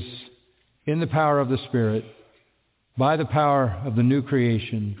is in the power of the Spirit, by the power of the new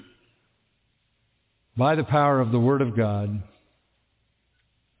creation, by the power of the Word of God,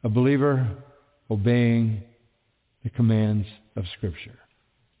 a believer obeying the commands of Scripture.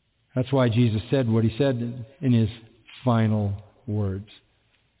 That's why Jesus said what he said in his final words.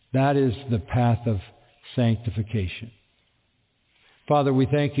 That is the path of sanctification. Father, we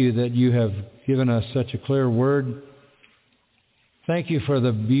thank you that you have given us such a clear word. Thank you for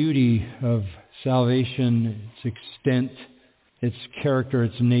the beauty of salvation, its extent, its character,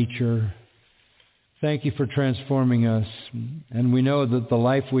 its nature. Thank you for transforming us. And we know that the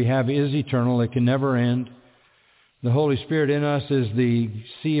life we have is eternal. It can never end. The Holy Spirit in us is the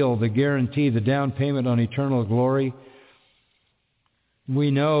seal, the guarantee, the down payment on eternal glory.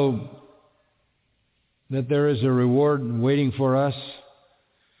 We know that there is a reward waiting for us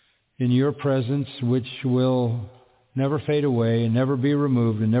in your presence, which will never fade away and never be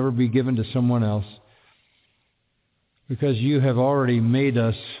removed and never be given to someone else, because you have already made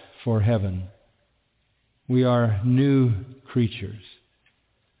us for heaven. We are new creatures.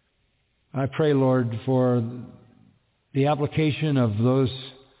 I pray, Lord, for the application of those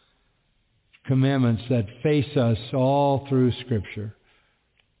commandments that face us all through Scripture,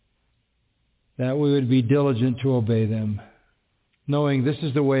 that we would be diligent to obey them, knowing this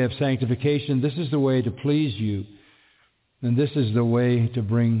is the way of sanctification, this is the way to please you, and this is the way to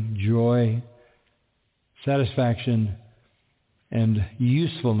bring joy, satisfaction, and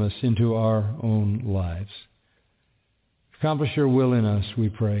usefulness into our own lives. Accomplish your will in us, we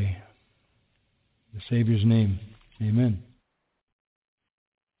pray. In the Savior's name, amen.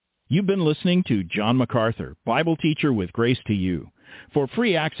 You've been listening to John MacArthur, Bible teacher with Grace to You. For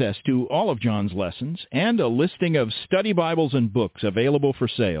free access to all of John's lessons and a listing of study Bibles and books available for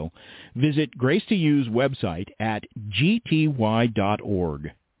sale, visit Grace to You's website at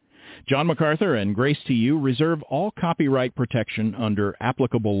gty.org. John MacArthur and Grace to You reserve all copyright protection under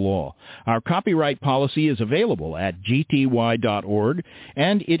applicable law. Our copyright policy is available at gty.org,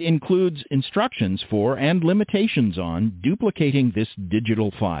 and it includes instructions for and limitations on duplicating this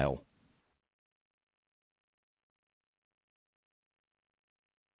digital file.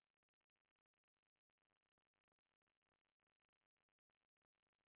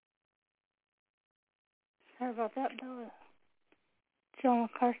 Sorry about that. That was John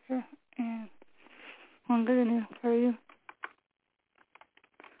MacArthur, and one good news for you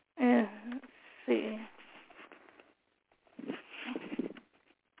is, let's see,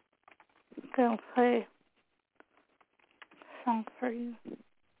 I'm going to play a song for you.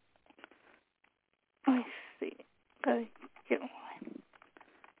 Let's see, gotta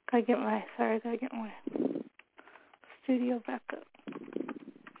get my studio back up.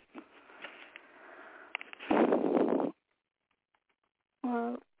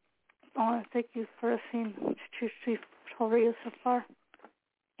 Well, I want to thank you for listening to Truth Radio so far.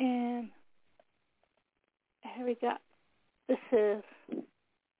 And here we go. This is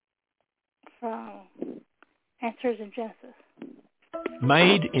from Answers in Genesis.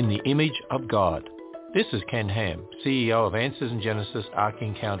 Made in the image of God. This is Ken Ham, CEO of Answers in Genesis, Ark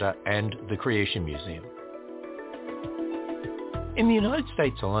Encounter, and the Creation Museum. In the United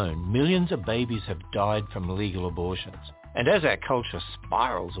States alone, millions of babies have died from illegal abortions. And as our culture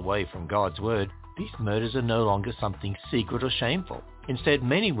spirals away from God's Word, these murders are no longer something secret or shameful. Instead,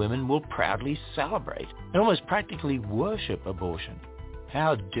 many women will proudly celebrate and almost practically worship abortion.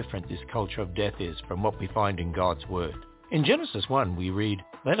 How different this culture of death is from what we find in God's Word. In Genesis 1, we read,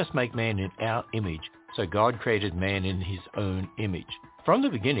 "Let us make man in our image." So God created man in his own image. From the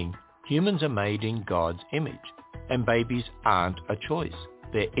beginning, humans are made in God's image. And babies aren't a choice.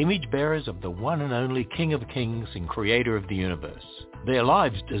 They're image bearers of the one and only King of Kings and Creator of the universe. Their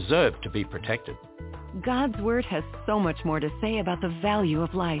lives deserve to be protected. God's Word has so much more to say about the value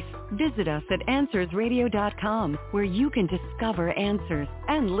of life. Visit us at AnswersRadio.com, where you can discover answers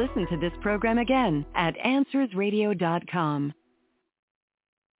and listen to this program again at AnswersRadio.com.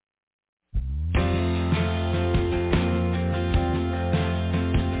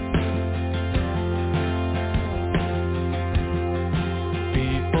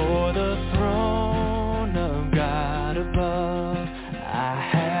 Before the throne of God above, I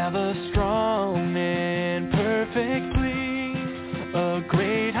have a strong and perfect plea, a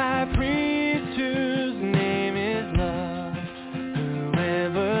great high priest whose name is love,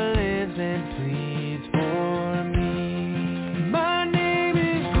 whoever lives and pleads for me. My name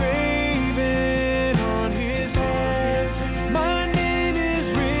is graven on his head, my name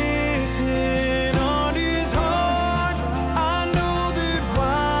is written on his heart. I know that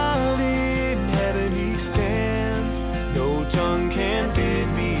while in heaven he stands, no tongue can bid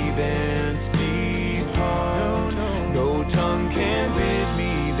me thence depart. No tongue can bid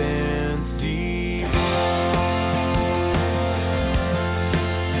me thence depart.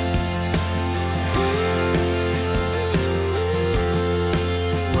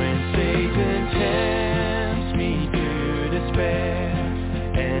 When Satan tempts me to despair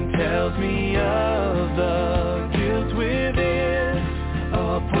and tells me of the guilt within,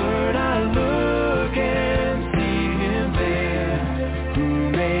 upward I look and see him there, who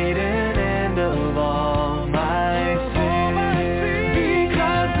made an end of all my sin.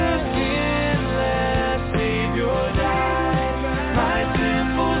 Because the sinless Savior died, my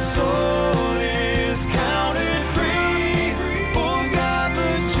sinful soul is counted free. For God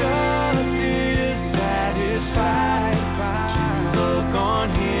the just is satisfied to look on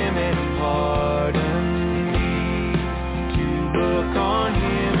him and pardon me. To look on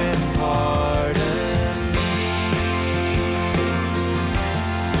him and pardon me.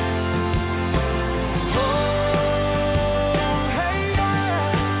 Oh, hey,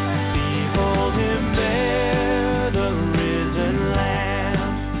 behold him there, the risen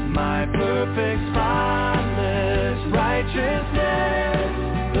Lamb, my perfect, spotless righteousness,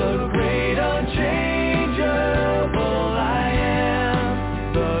 the great unchangeable I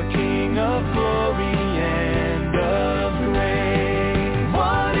am, the King of glory and of grace.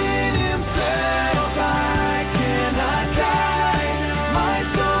 One in himself I cannot die, my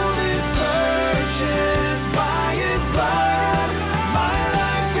soul is purchased by his blood, my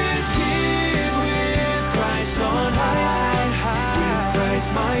life is hid with Christ on high, with Christ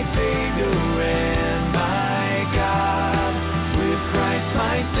my Savior and my God, with Christ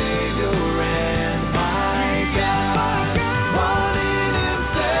my Savior and my God. One in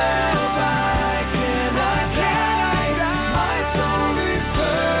himself I cannot die, my soul is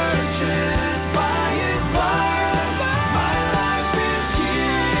purchased by his blood, my life is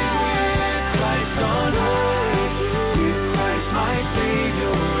hid with Christ on high, with Christ my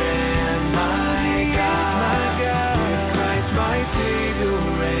Savior and my God, with Christ my Savior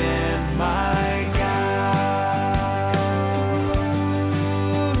and my God.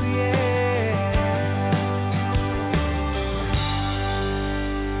 Yeah.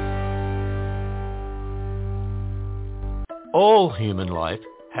 All human life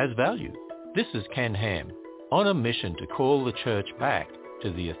has value. This is Ken Ham, on a mission to call the church back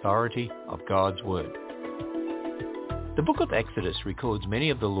to the authority of God's Word. The book of Exodus records many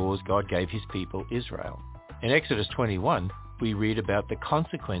of the laws God gave his people Israel. In Exodus 21, we read about the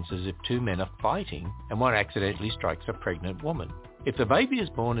consequences if two men are fighting and one accidentally strikes a pregnant woman. If the baby is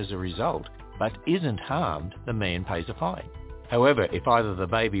born as a result but isn't harmed, the man pays a fine. However, if either the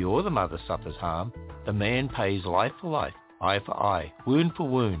baby or the mother suffers harm, the man pays life for life, eye for eye, wound for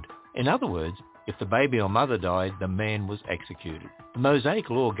wound. In other words, If the baby or mother died, the man was executed. The Mosaic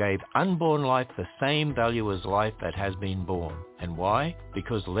law gave unborn life the same value as life that has been born. And why?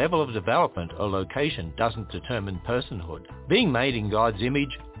 Because level of development or location doesn't determine personhood. Being made in God's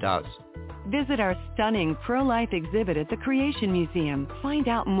image does. Visit our stunning pro-life exhibit at the Creation Museum. Find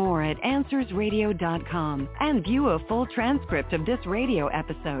out more at AnswersRadio.com and view a full transcript of this radio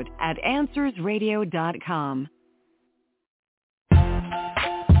episode at AnswersRadio.com.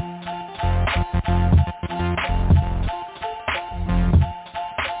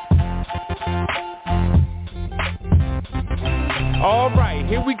 All right,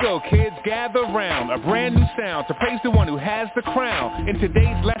 here we go, kids. Gather round. A brand new sound to praise the one who has the crown. In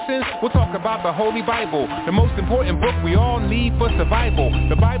today's lesson, we'll talk about the Holy Bible, the most important book we all need for survival.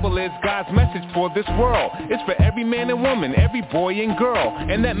 The Bible is God's message for this world. It's for every man and woman, every boy and girl.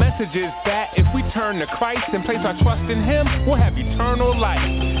 And that message is that if we turn to Christ and place our trust in Him, we'll have eternal life.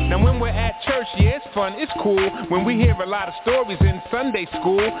 Now when we're at church, yeah, it's fun, it's cool. When we hear a lot of stories in Sunday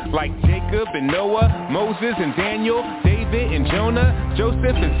school, like Jacob and Noah, Moses and Daniel, David and Jonah, Joseph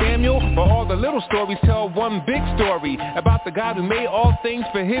and Samuel, but all the little stories tell one big story about the God who made all things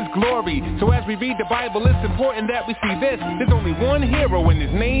for His glory. So as we read the Bible, it's important that we see this. There's only one hero and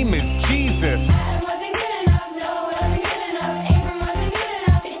His name is Jesus.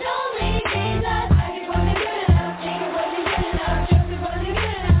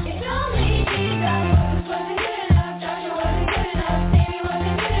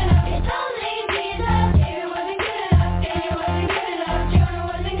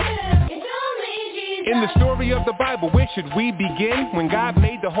 In the story of the Bible, where should we begin? When God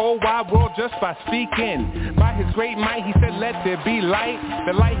made the whole wide world just by speaking. By His great might, He said, let there be light.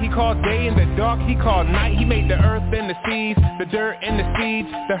 The light He called day and the dark He called night. He made the earth and the seas, the dirt and the seeds,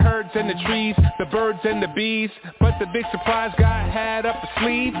 the herds and the trees, the birds and the bees. But the big surprise God had up His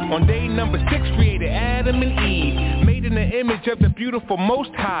sleeve. On day number 6, created Adam and Eve, made in the image of the beautiful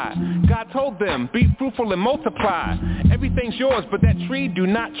Most High. God told them, be fruitful and multiply. Everything's yours, but that tree do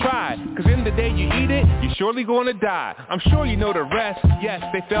not try, cause in the day you eat it, you're surely gonna die. I'm sure you know the rest. Yes,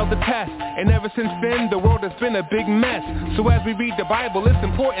 they failed the test, and ever since then the world has been a big mess. So as we read the Bible, it's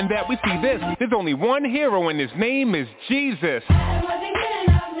important that we see this. There's only one hero and His name is Jesus.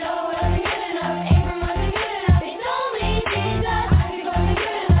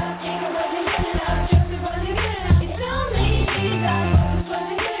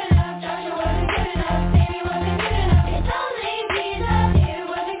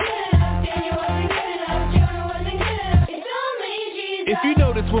 If you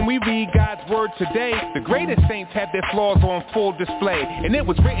notice when we read God's word today, the greatest saints had their flaws on full display. And it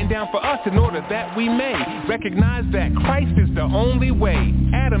was written down for us in order that we may recognize that Christ is the only way.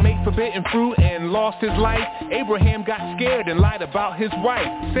 Adam ate forbidden fruit and lost his life. Abraham got scared and lied about his wife.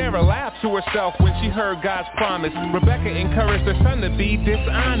 Sarah laughed to herself when she heard God's promise. Rebecca encouraged her son to be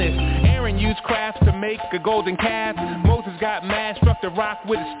dishonest. Aaron used craft to make a golden calf. Moses got mad, struck the rock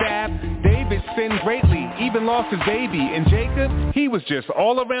with a staff. David sinned greatly, even lost his baby. And Jacob, he was just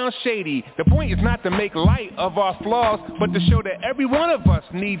all around shady. The point is not to make light of our flaws, but to show that every one of us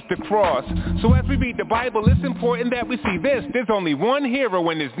needs the cross. So as we read the Bible, it's important that we see this. There's only one hero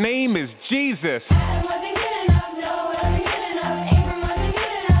and His name is Jesus.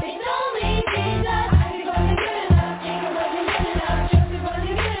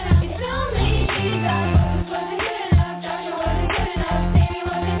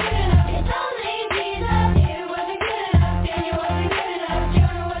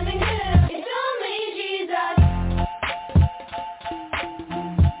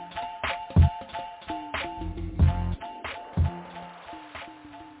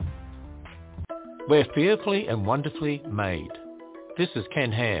 We're fearfully and wonderfully made. This is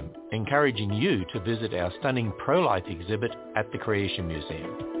Ken Ham, encouraging you to visit our stunning pro-life exhibit at the Creation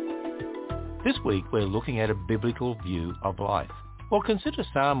Museum. This week we're looking at a biblical view of life. Well, consider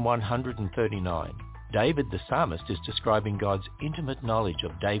Psalm 139. David the psalmist is describing God's intimate knowledge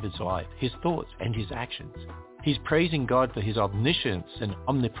of David's life, his thoughts and his actions. He's praising God for His omniscience and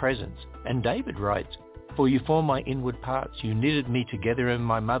omnipresence. And David writes, "For you formed my inward parts, you knitted me together in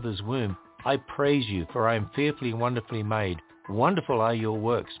my mother's womb. I praise you, for I am fearfully and wonderfully made. Wonderful are your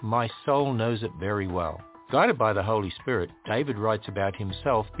works. My soul knows it very well." Guided by the Holy Spirit, David writes about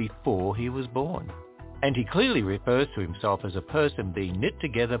himself before he was born. And he clearly refers to himself as a person being knit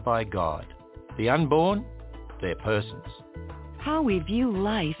together by God. The unborn, they're persons. How we view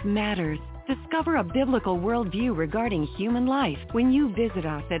life matters. Discover a biblical worldview regarding human life when you visit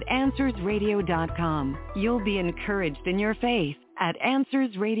us at AnswersRadio.com. You'll be encouraged in your faith at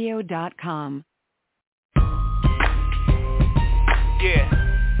AnswersRadio.com. Yeah.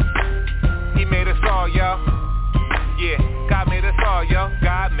 He made all, yo. Yeah, God made us all, yo.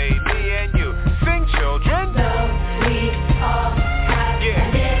 God made me and you. Sing, children. So we all have a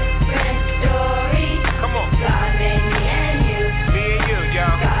different story. Come on. God made me and you. Me and you, yo.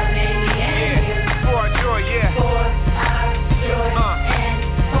 God made me and you. For our joy, yeah. For our joy and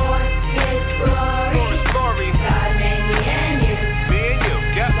for His glory. For His glory. God made me and you. Me and you,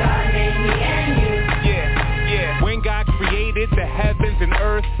 yep. God made me and you. Yeah. When God created the heavens and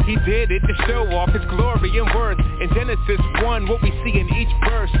earth, He did it to show off His glory and worth. In Genesis 1, what we see in each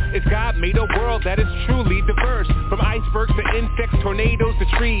verse is God made a world that is truly diverse. From icebergs to insects, tornadoes to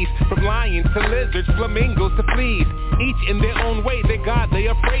trees, from lions to lizards, flamingos to fleas. Each in their own way, their God they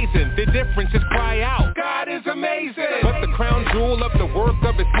are praising. Their differences cry out, God is amazing. But the crown jewel of the work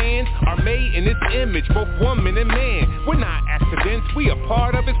of His hands are made in His image, both woman and man. We're not accidents, we are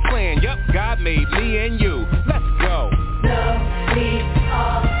part of His plan. Yup, God made me and you. Let's go. So we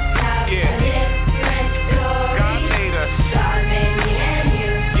all have a different story. God made us. God made me and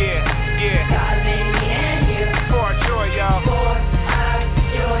you. Yeah. God made me and you. For our joy, y'all. For our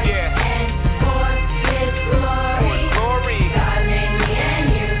joy and for His glory. For His glory. God made me and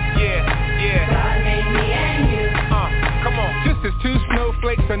you. Yeah. God made me and you. Come on. Just as two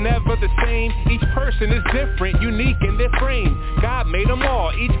snowflakes are never the same, each person is different, unique in their frame. God made them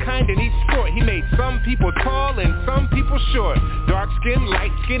all, each kind and each sort. He made some people tall and some people short. Dark skin,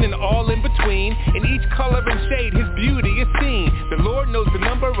 light skin, and all in between. In each color and shade, His beauty is seen. The Lord knows the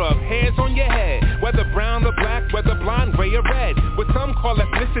number of hairs on your head, whether brown or black, whether blonde, gray, or red. What some call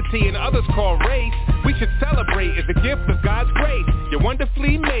ethnicity and others call race, we should celebrate as a gift of God's grace. You're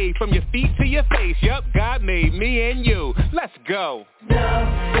wonderfully made from your feet to your face. Yup, God made me and you. Let's go. So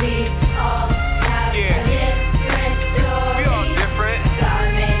we all have a different story. We all different.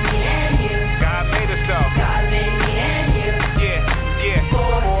 God made me and you. God made us so. God made me and you. Yeah. For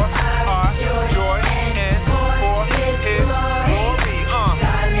our joy and for His glory.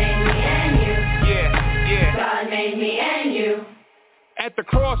 God made me and you. Yeah. God made me and you. At the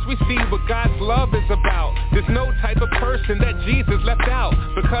cross we see what God's love is about. There's no type of person that Jesus left out.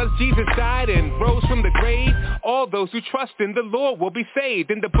 Because Jesus died and rose from the grave, all those who trust in the Lord will be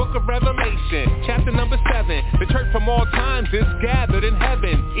saved. In the book of Revelation, chapter number 7, the church from all times is gathered in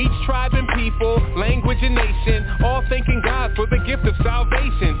heaven. Each tribe and people, language and nation, all thanking God for the gift of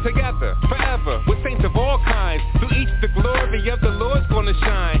salvation. Together, forever, with saints of all kinds, through each the glory of the Lord's gonna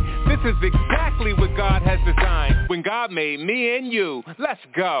shine. This is exactly what God has designed. When God made me and you, let's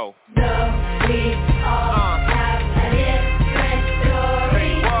go. So we all have a different story.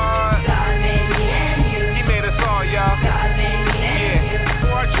 Say what? God made me and you. He made us all, y'all. God made me and you.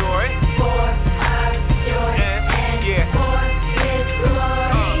 For our joy. For our joy and for His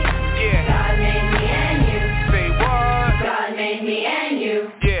glory. God made me and you. Say what? God made me and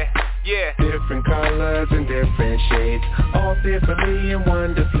you. Yeah. Different colors and different shades, all differently and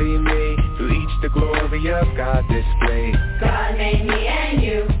wonderfully made. Through each the glory of God displayed. God made me and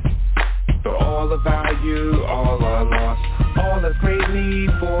you. For all of our you, all are lost. All of great need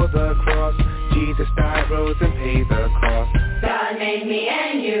for the cross. Jesus died, rose, and paid the cost. God made me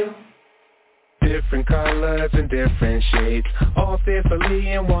and you. Different colors and different shades, all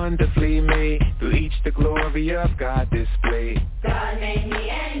fearfully and wonderfully made. Through each the glory of God displayed. God made me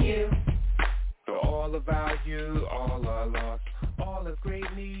and you. For all of our you, all are lost. All of great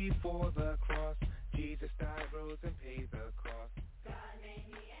need for the cross. Jesus died, rose, and paid the cost. God made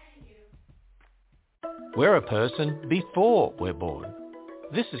me and you. We're a person before we're born.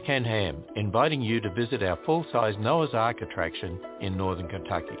 This is Ken Ham, inviting you to visit our full-size Noah's Ark attraction in northern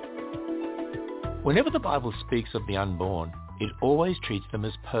Kentucky. Whenever the Bible speaks of the unborn, it always treats them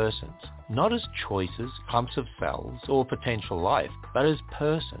as persons, not as choices, clumps of cells, or potential life, but as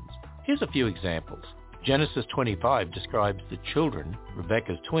persons. Here's a few examples. Genesis 25 describes the children,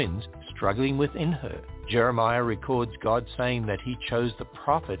 Rebekah's twins, struggling within her. Jeremiah records God saying that He chose the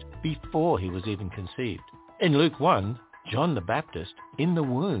prophet before he was even conceived. In Luke 1, John the Baptist, in the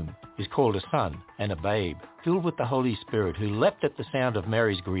womb, is called a son and a babe, filled with the Holy Spirit, who leapt at the sound of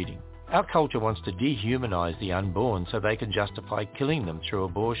Mary's greeting. Our culture wants to dehumanize the unborn so they can justify killing them through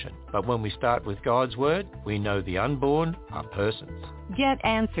abortion. But when we start with God's Word, we know the unborn are persons. Get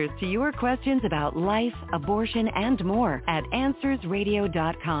answers to your questions about life, abortion, and more at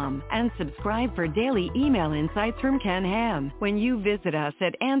AnswersRadio.com. And subscribe for daily email insights from Ken Ham when you visit us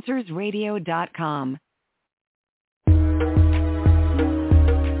at AnswersRadio.com.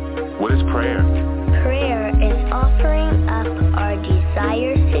 What is prayer? Prayer is offering up our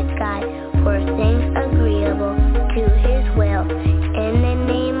desires to God for things agreeable to His will in the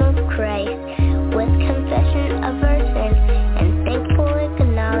name of Christ, with confession of our sins and thankful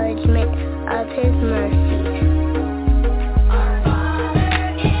acknowledgement of His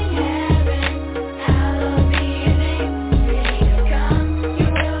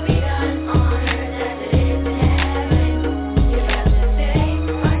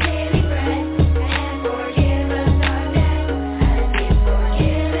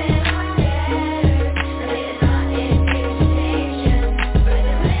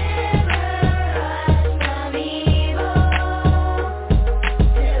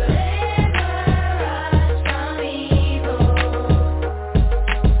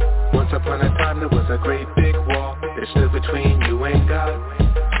there was a great big wall that stood between you and God.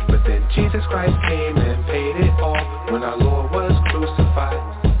 But then Jesus Christ came and paid it all when our Lord was crucified.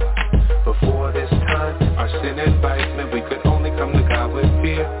 Before this time, our sin and vice meant we could only come to God with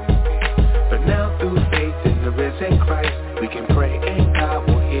fear. But now through faith in the risen Christ, we can pray and God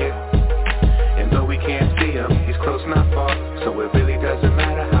will hear. And though we can't see him, he's close not far, so it really doesn't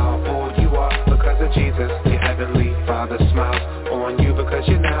matter how old you are. Because of Jesus, your heavenly Father smiles on you because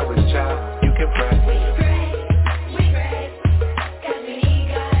you're now his child. You can pray.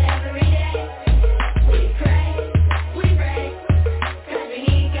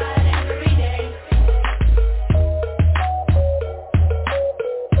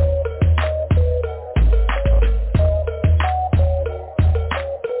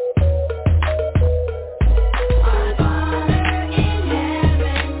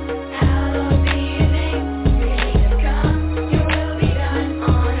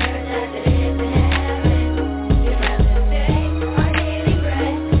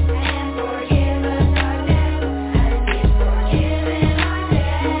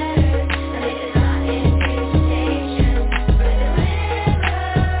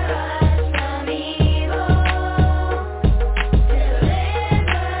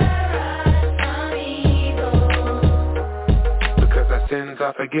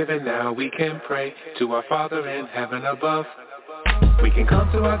 Forgiven now, we can pray to our Father in heaven above. We can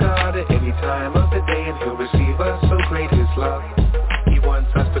come to our God at any time of the day and he'll receive us, so great his love. He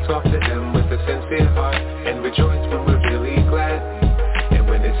wants us to talk to him with a sincere heart and rejoice when we're really glad. And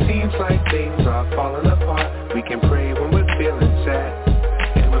when it seems like things are falling apart, we can pray when we're feeling sad.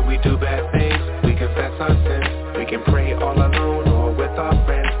 And when we do bad things, we confess our sins. We can pray all alone or with our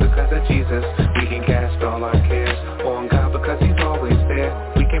friends. Because of Jesus, we can cast all our cares on God because he's always there.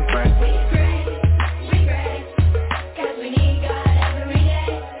 We can pray.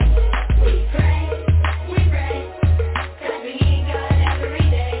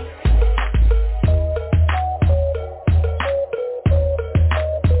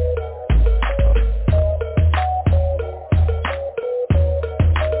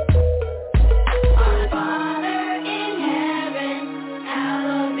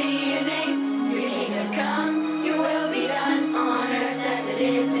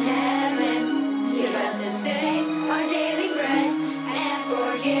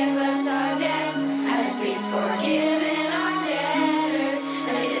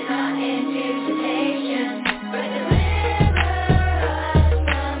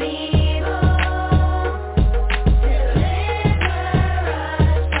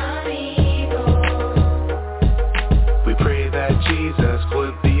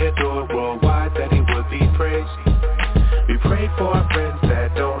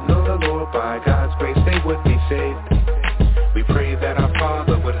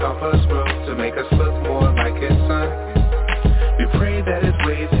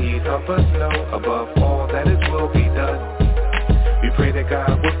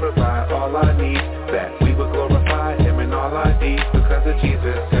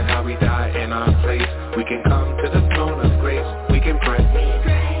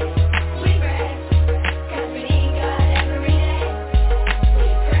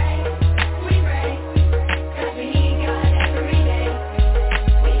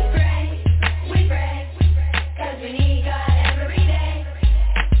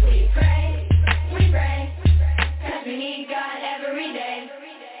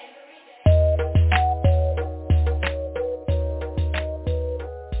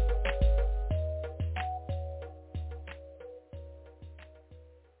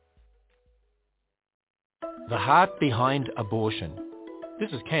 The Heart Behind Abortion.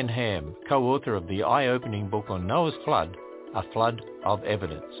 This is Ken Ham, co-author of the eye-opening book on Noah's Flood, A Flood of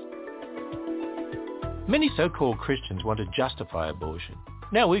Evidence. Many so-called Christians want to justify abortion.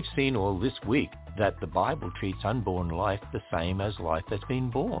 Now we've seen all this week that the Bible treats unborn life the same as life that's been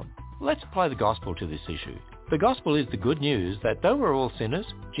born. Let's apply the gospel to this issue. The gospel is the good news that though we're all sinners,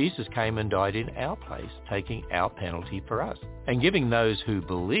 Jesus came and died in our place, taking our penalty for us, and giving those who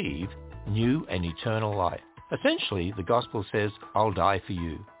believe new and eternal life. Essentially, the gospel says, I'll die for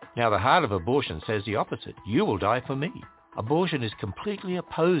you. Now, the heart of abortion says the opposite. You will die for me. Abortion is completely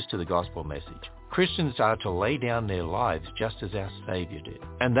opposed to the gospel message. Christians are to lay down their lives just as our Savior did.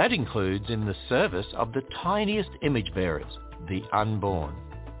 And that includes in the service of the tiniest image bearers, the unborn.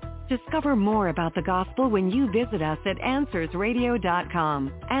 Discover more about the gospel when you visit us at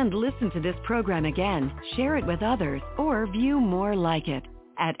AnswersRadio.com and listen to this program again, share it with others, or view more like it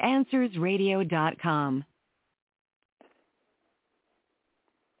at AnswersRadio.com.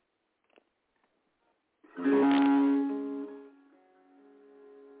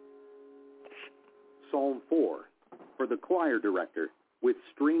 Psalm 4 for the choir director with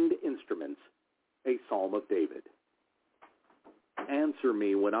stringed instruments, a psalm of David. Answer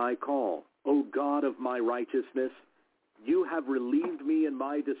me when I call, O God of my righteousness. You have relieved me in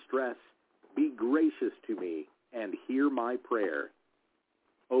my distress. Be gracious to me and hear my prayer.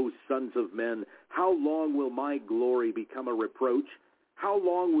 O sons of men, how long will my glory become a reproach? How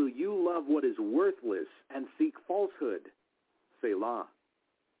long will you love what is worthless and seek falsehood? Selah.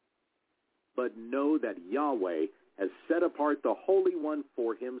 But know that Yahweh has set apart the Holy One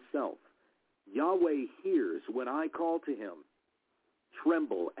for himself. Yahweh hears when I call to him.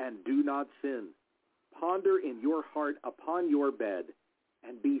 Tremble and do not sin. Ponder in your heart upon your bed,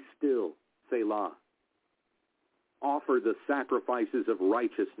 and be still, Selah. Offer the sacrifices of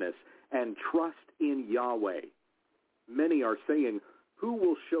righteousness, and trust in Yahweh. Many are saying, who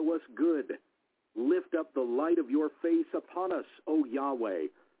will show us good? Lift up the light of your face upon us, O Yahweh.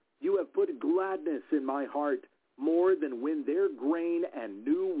 You have put gladness in my heart, more than when their grain and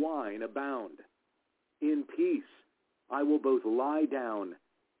new wine abound. In peace I will both lie down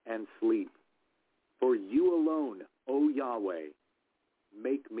and sleep. For you alone, O Yahweh,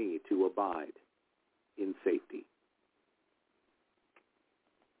 make me to abide in safety.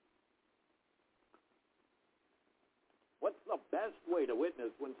 What's the best way to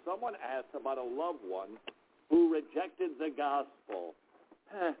witness when someone asks about a loved one who rejected the gospel?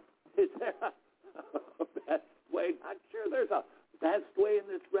 Is there a best way? Not sure there's a best way in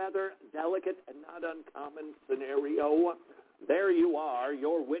this rather delicate and not uncommon scenario. There you are,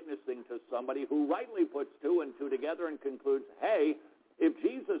 you're witnessing to somebody who rightly puts two and two together and concludes, hey, if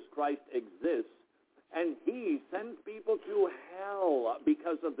Jesus Christ exists and he sends people to hell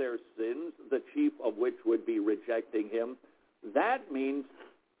because of their sins, the chief of which would be rejecting him, that means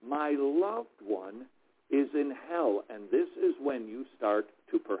my loved one is in hell. And this is when you start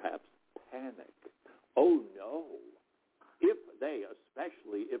to perhaps panic. Oh, no. If they,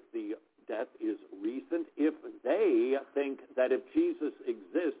 especially if the death is recent, if they think that if Jesus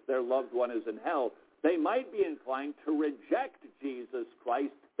exists, their loved one is in hell, they might be inclined to reject Jesus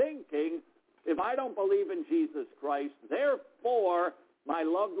Christ, thinking, if I don't believe in Jesus Christ, therefore my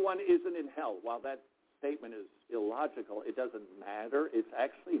loved one isn't in hell. While that statement is illogical, it doesn't matter. It's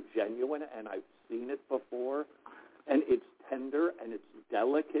actually genuine, and I've seen it before, and it's tender, and it's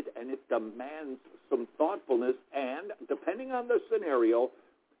delicate, and it demands some thoughtfulness, and, depending on the scenario,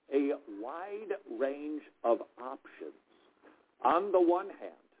 a wide range of options. On the one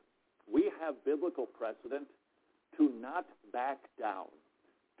hand, we have biblical precedent to not back down,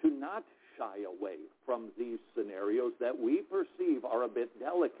 to not shy away from these scenarios that we perceive are a bit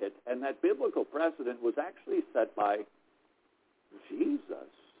delicate, and that biblical precedent was actually set by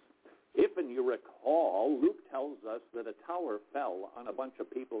Jesus. If, and you recall, Luke tells us that a tower fell on a bunch of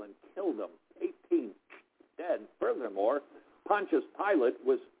people and killed them, 18 dead. Furthermore, Pontius Pilate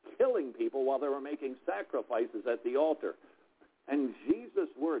was killing people while they were making sacrifices at the altar. And Jesus'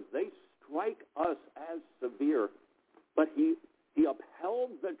 words, they strike us as severe, but he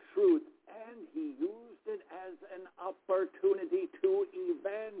upheld the truth, and he used it as an opportunity to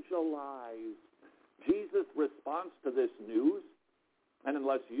evangelize. Jesus' response to this news, and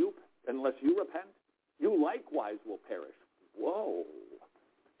unless you repent, you likewise will perish. Whoa.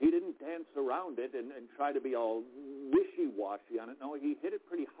 He didn't dance around it and try to be all wishy-washy on it. No, he hit it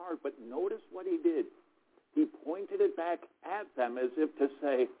pretty hard, but notice what he did. He pointed it back at them as if to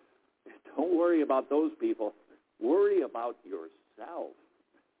say, don't worry about those people. Worry about yourself.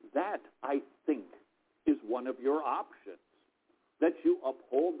 That, I think, is one of your options. That you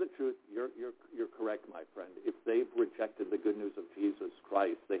uphold the truth. You're correct, my friend. If they've rejected the good news of Jesus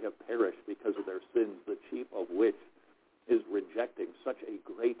Christ, they have perished because of their sins, the chief of which is rejecting such a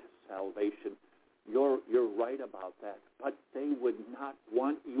great salvation. You're right about that. But they would not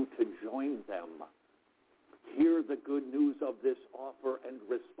want you to join them. Hear the good news of this offer and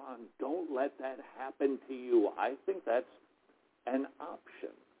respond. Don't let that happen to you. I think that's an option.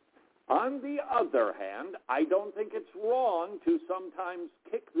 On the other hand, I don't think it's wrong to sometimes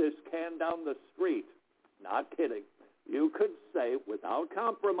kick this can down the street. Not kidding. You could say, without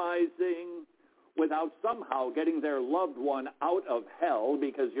compromising, without somehow getting their loved one out of hell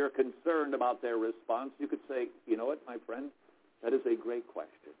because you're concerned about their response, you could say, you know what, my friend, that is a great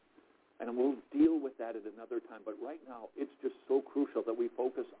question. And we'll deal with that at another time. But right now, it's just so crucial that we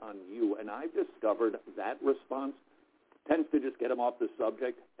focus on you. And I've discovered that response tends to just get them off the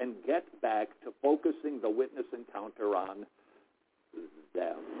subject and get back to focusing the witness encounter on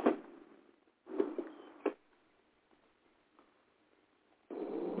them.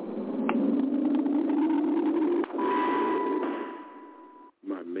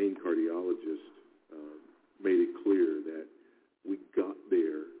 My main cardiologist made it clear that we got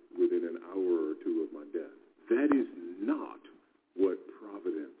there within an hour or two of my death. That is not what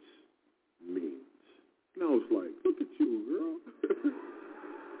providence means. And I was like, look at you, girl.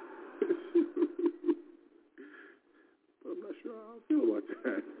 But I'm not sure how I feel about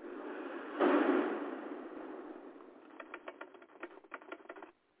that.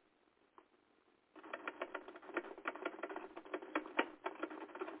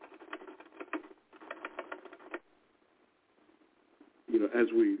 You know, as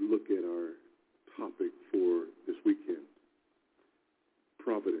we look at our topic for this weekend,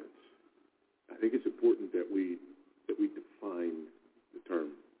 providence, I think it's important that we define the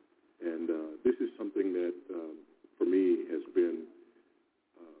term. And this is something that, for me, has been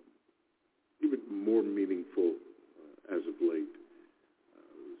even more meaningful as of late.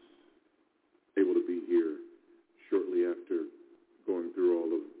 I was able to be here shortly after going through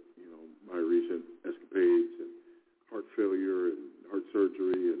all of, my recent escapades and heart failure and heart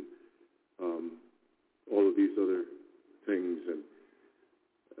surgery and all of these other things. And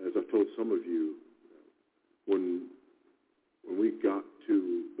as I've told some of you, when we got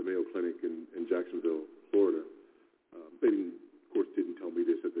to the Mayo Clinic in Jacksonville, Florida, they of course didn't tell me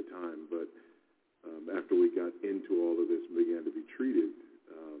this at the time, but after we got into all of this and began to be treated,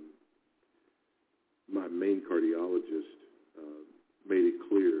 my main cardiologist made it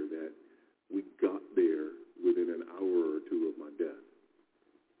clear that we got there within an hour or two of my death.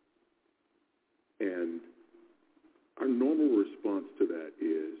 And our normal response to that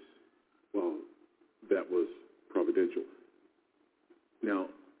is, well, that was providential. Now,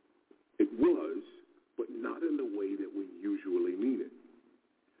 it was, but not in the way that we usually mean it.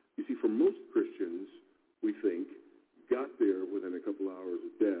 You see, for most Christians, we think, got there within a couple hours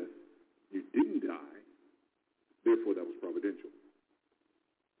of death, you didn't die, therefore that was providential.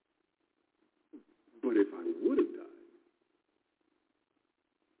 But if I would have died,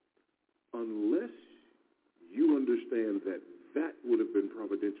 unless you understand that that would have been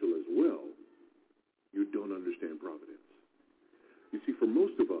providential as well, you don't understand providence. You see, for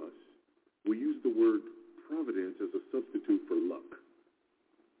most of us, we use the word providence as a substitute for luck.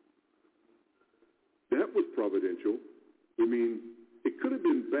 That was providential. I mean, it could have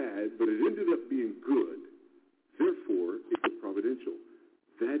been bad, but it ended up being good. Therefore, it was providential.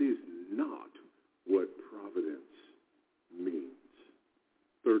 That is not what providence means.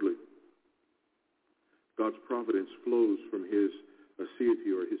 Thirdly, God's providence flows from his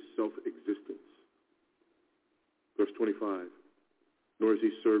aseity or his self-existence. Verse 25, nor is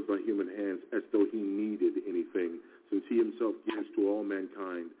he served by human hands as though he needed anything, since he himself gives to all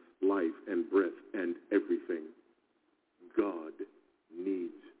mankind life and breath and everything. God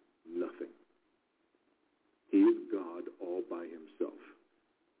needs nothing. He is God all by himself.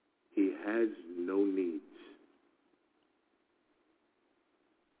 He has no needs.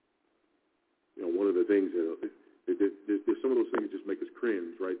 One of the things there's some of those things that just make us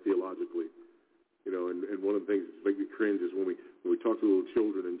cringe, right, theologically. And one of the things that make me cringe is when we talk to little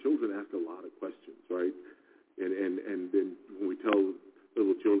children, and children ask a lot of questions, right? And then when we tell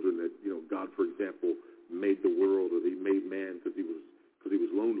little children that, God, for example, made the world, or he made man because he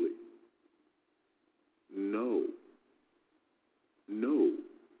was lonely. No.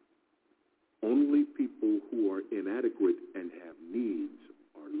 Only people who are inadequate and have needs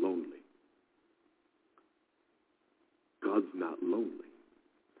are lonely. God's not lonely.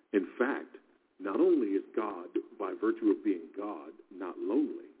 In fact, not only is God, by virtue of being God, not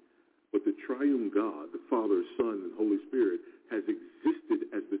lonely, but the triune God, the Father, Son, and Holy Spirit, has existed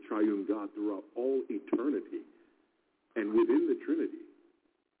as the triune God throughout all eternity, and within the Trinity,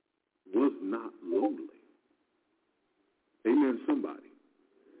 was not lonely. Amen, somebody.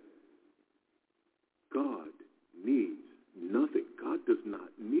 God needs nothing. God does not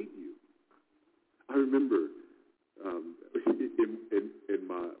need you. I remember in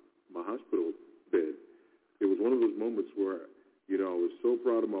my hospital bed, it was one of those moments where, I was so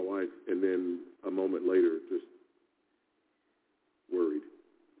proud of my wife, and then a moment later, just worried.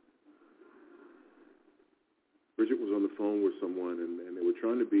 Bridget was on the phone with someone, and they were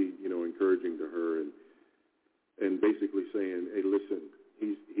trying to be, encouraging to her, and basically saying, "Hey, listen,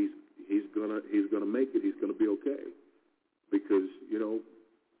 he's gonna make it. He's gonna be okay, because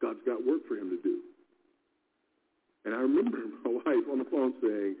God's got work for him to do." And I remember my wife on the phone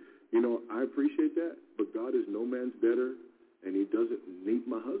saying, "I appreciate that, but God is no man's debtor, and he doesn't need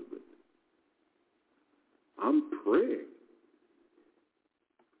my husband. I'm praying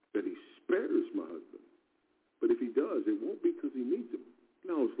that he spares my husband. But if he does, it won't be because he needs him."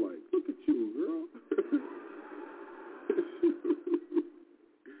 And I was like, look at you, girl.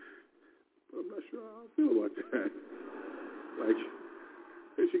 how I feel about that. Like,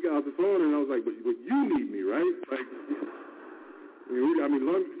 and she got off the phone, and I was like, but you need me, right? Like, I mean,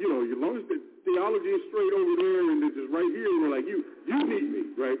 as long as the theology is straight over there and it's just right here, we're like, you need me,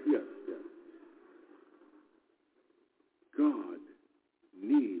 right? Yes, yes. God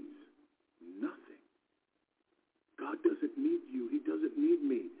needs nothing. God doesn't need you. He doesn't need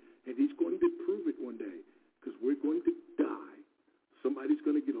me. And he's going to prove it one day, because we're going to die. Somebody's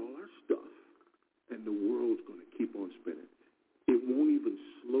going to get all our stuff, and the world's going to keep on spinning. It won't even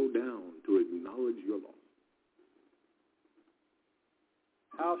slow down to acknowledge your loss.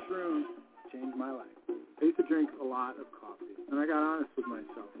 Hal Shroon changed my life. I used to drink a lot of coffee, and I got honest with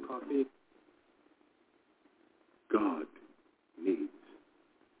myself. Coffee. God needs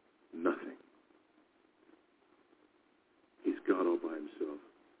nothing. He's God all by himself.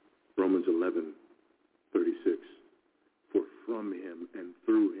 Romans 11:36. For from him and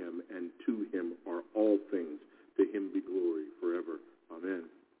through him and to him are all things. To him be glory forever. Amen.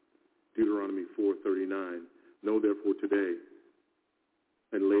 Deuteronomy 4:39. Know therefore today,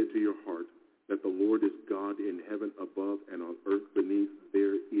 and lay it to your heart, that the Lord is God in heaven above and on earth beneath.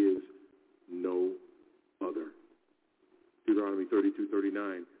 There is no other. Deuteronomy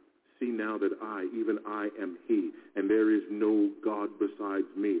 32:39. See now that I, even I, am he, and there is no God besides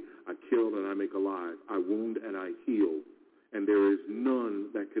me. I kill and I make alive. I wound and I heal, and there is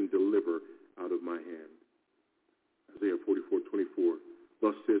none that can deliver out of my hand. Isaiah 44:24.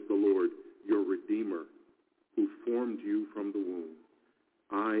 Thus says the Lord, your Redeemer, who formed you from the womb.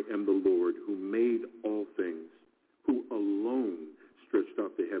 I am the Lord who made all things, who alone stretched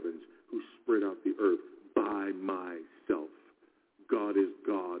out the heavens, who spread out the earth by myself. God is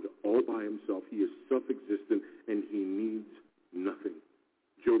God all by himself. He is self-existent, and he needs nothing.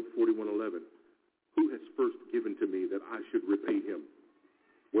 Job 41:11. Who has first given to me that I should repay him?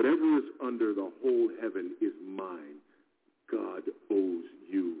 Whatever is under the whole heaven is mine. God owes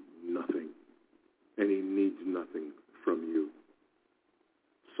you nothing, and he needs nothing from you.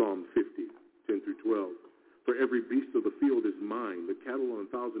 Psalm 50:10-12. For every beast of the field is mine, the cattle on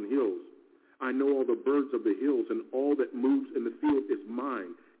 1,000 hills. I know all the birds of the hills, and all that moves in the field is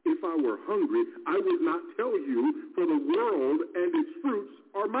mine. If I were hungry, I would not tell you, for the world and its fruits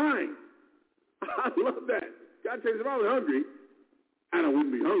are mine. I love that. God says if I was hungry, and I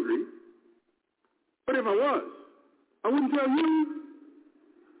wouldn't be hungry, but if I was, I wouldn't tell you.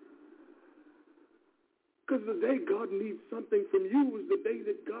 Because the day God needs something from you is the day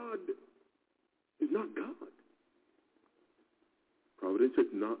that God is not God. Providence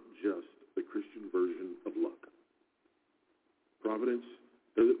is not just the Christian version of luck. Providence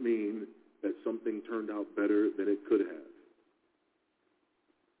doesn't mean that something turned out better than it could have.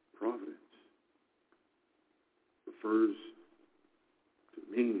 Providence refers to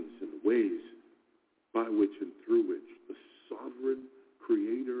means and the ways by which and through which the sovereign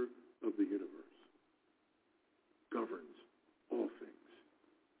creator of the universe governs all things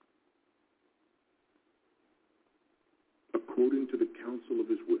according to the counsel of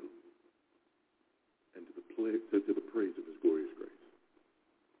his will and to the praise of his glorious grace.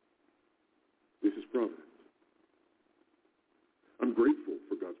 This is providence. I'm grateful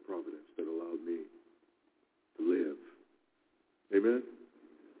for God's providence that allowed me to live. Amen?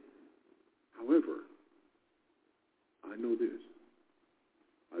 However, I know this.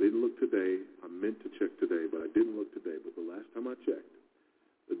 I didn't look today. I meant to check today, but I didn't look today. But the last time I checked,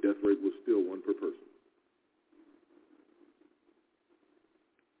 the death rate was still 1 per person.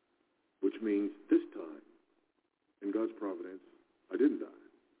 Which means this time, in God's providence, I didn't die.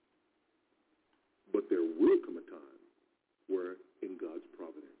 But there will come a time where, in God's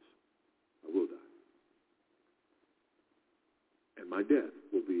providence, I will die. And my death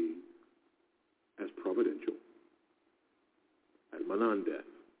will be as providential as my non-death.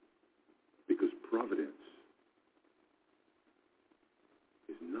 Because providence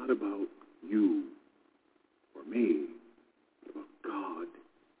is not about you or me, but about God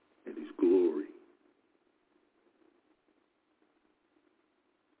and his glory.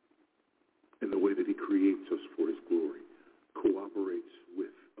 And the way that he creates us for his glory, cooperates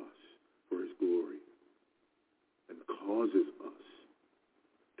with us for his glory, and causes us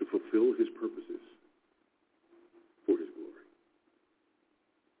to fulfill his purposes for his glory.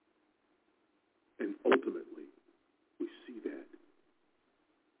 And ultimately, we see that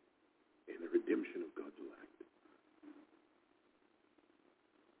in the redemption of God's elect.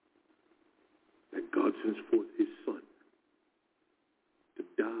 That God sends forth his Son to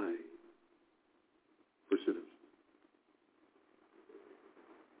die for sinners.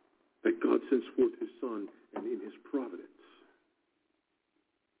 That God sends forth his Son, and in his providence,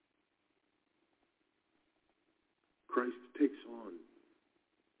 Christ takes on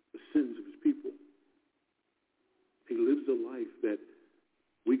the sins of his people. He lives a life that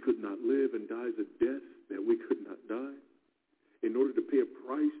we could not live and dies a death that we could not die in order to pay a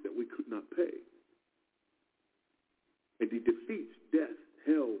price that we could not pay. And he defeats death,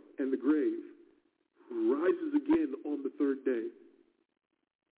 hell, and the grave, rises again on the third day,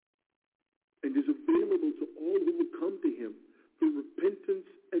 and is available to all who will come to him through repentance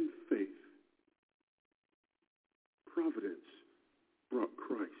and faith. Providence brought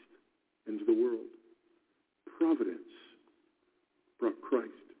Christ into the world. Providence brought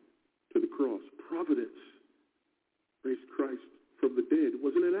Christ to the cross. Providence raised Christ from the dead. It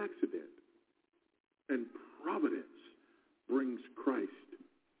wasn't an accident. And providence brings Christ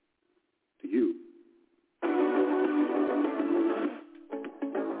to you.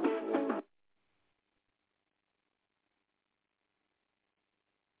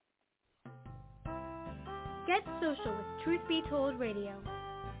 Get social with Truth Be Told Radio.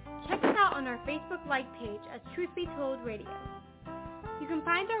 Check us out on our Facebook like page as Truth Be Told Radio. You can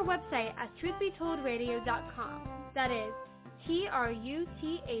find our website at truthbetoldradio.com. That is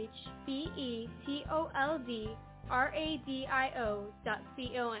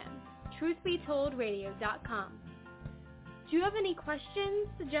truthbetoldradio.com. truthbetoldradio.com. Do you have any questions,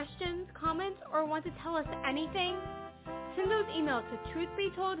 suggestions, comments, or want to tell us anything? Send those emails to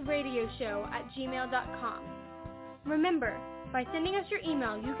truthbetoldradioshow@gmail.com. Remember, by sending us your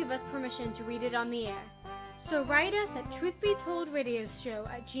email, you give us permission to read it on the air. So write us at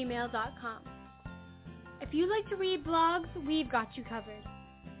truthbetoldradioshow@gmail.com. If you like to read blogs, we've got you covered.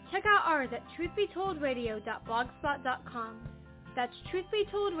 Check out ours at truthbetoldradio.blogspot.com. That's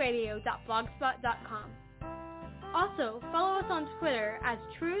truthbetoldradio.blogspot.com. Also, follow us on Twitter as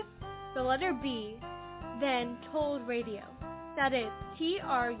Truth, the letter B, then Told Radio. That is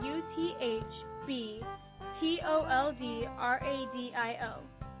TruthBToldradio.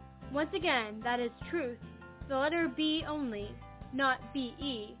 Once again, that is Truth, the letter B only, not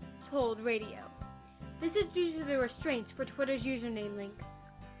BE, Told Radio. This is due to the restraints for Twitter's username links.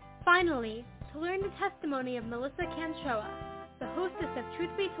 Finally, to learn the testimony of Melissa Canchoa, the hostess of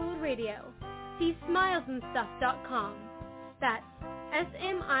Truth Be Told Radio, see smilesandstuff.com. That's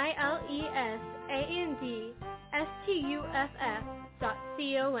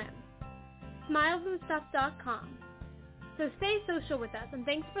smilesandstuff.com. Smilesandstuff.com. So stay social with us, and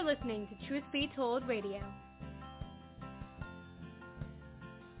thanks for listening to Truth Be Told Radio.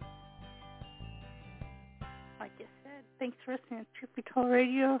 Like I said, thanks for listening to Truth Be Told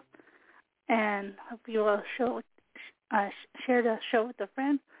Radio, and hope you all share the show with a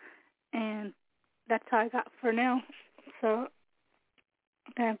friend. And that's all I got for now. So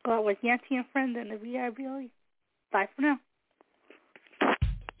I'm going to go out with Yancy and Friend and the VIBLE. Bye for now.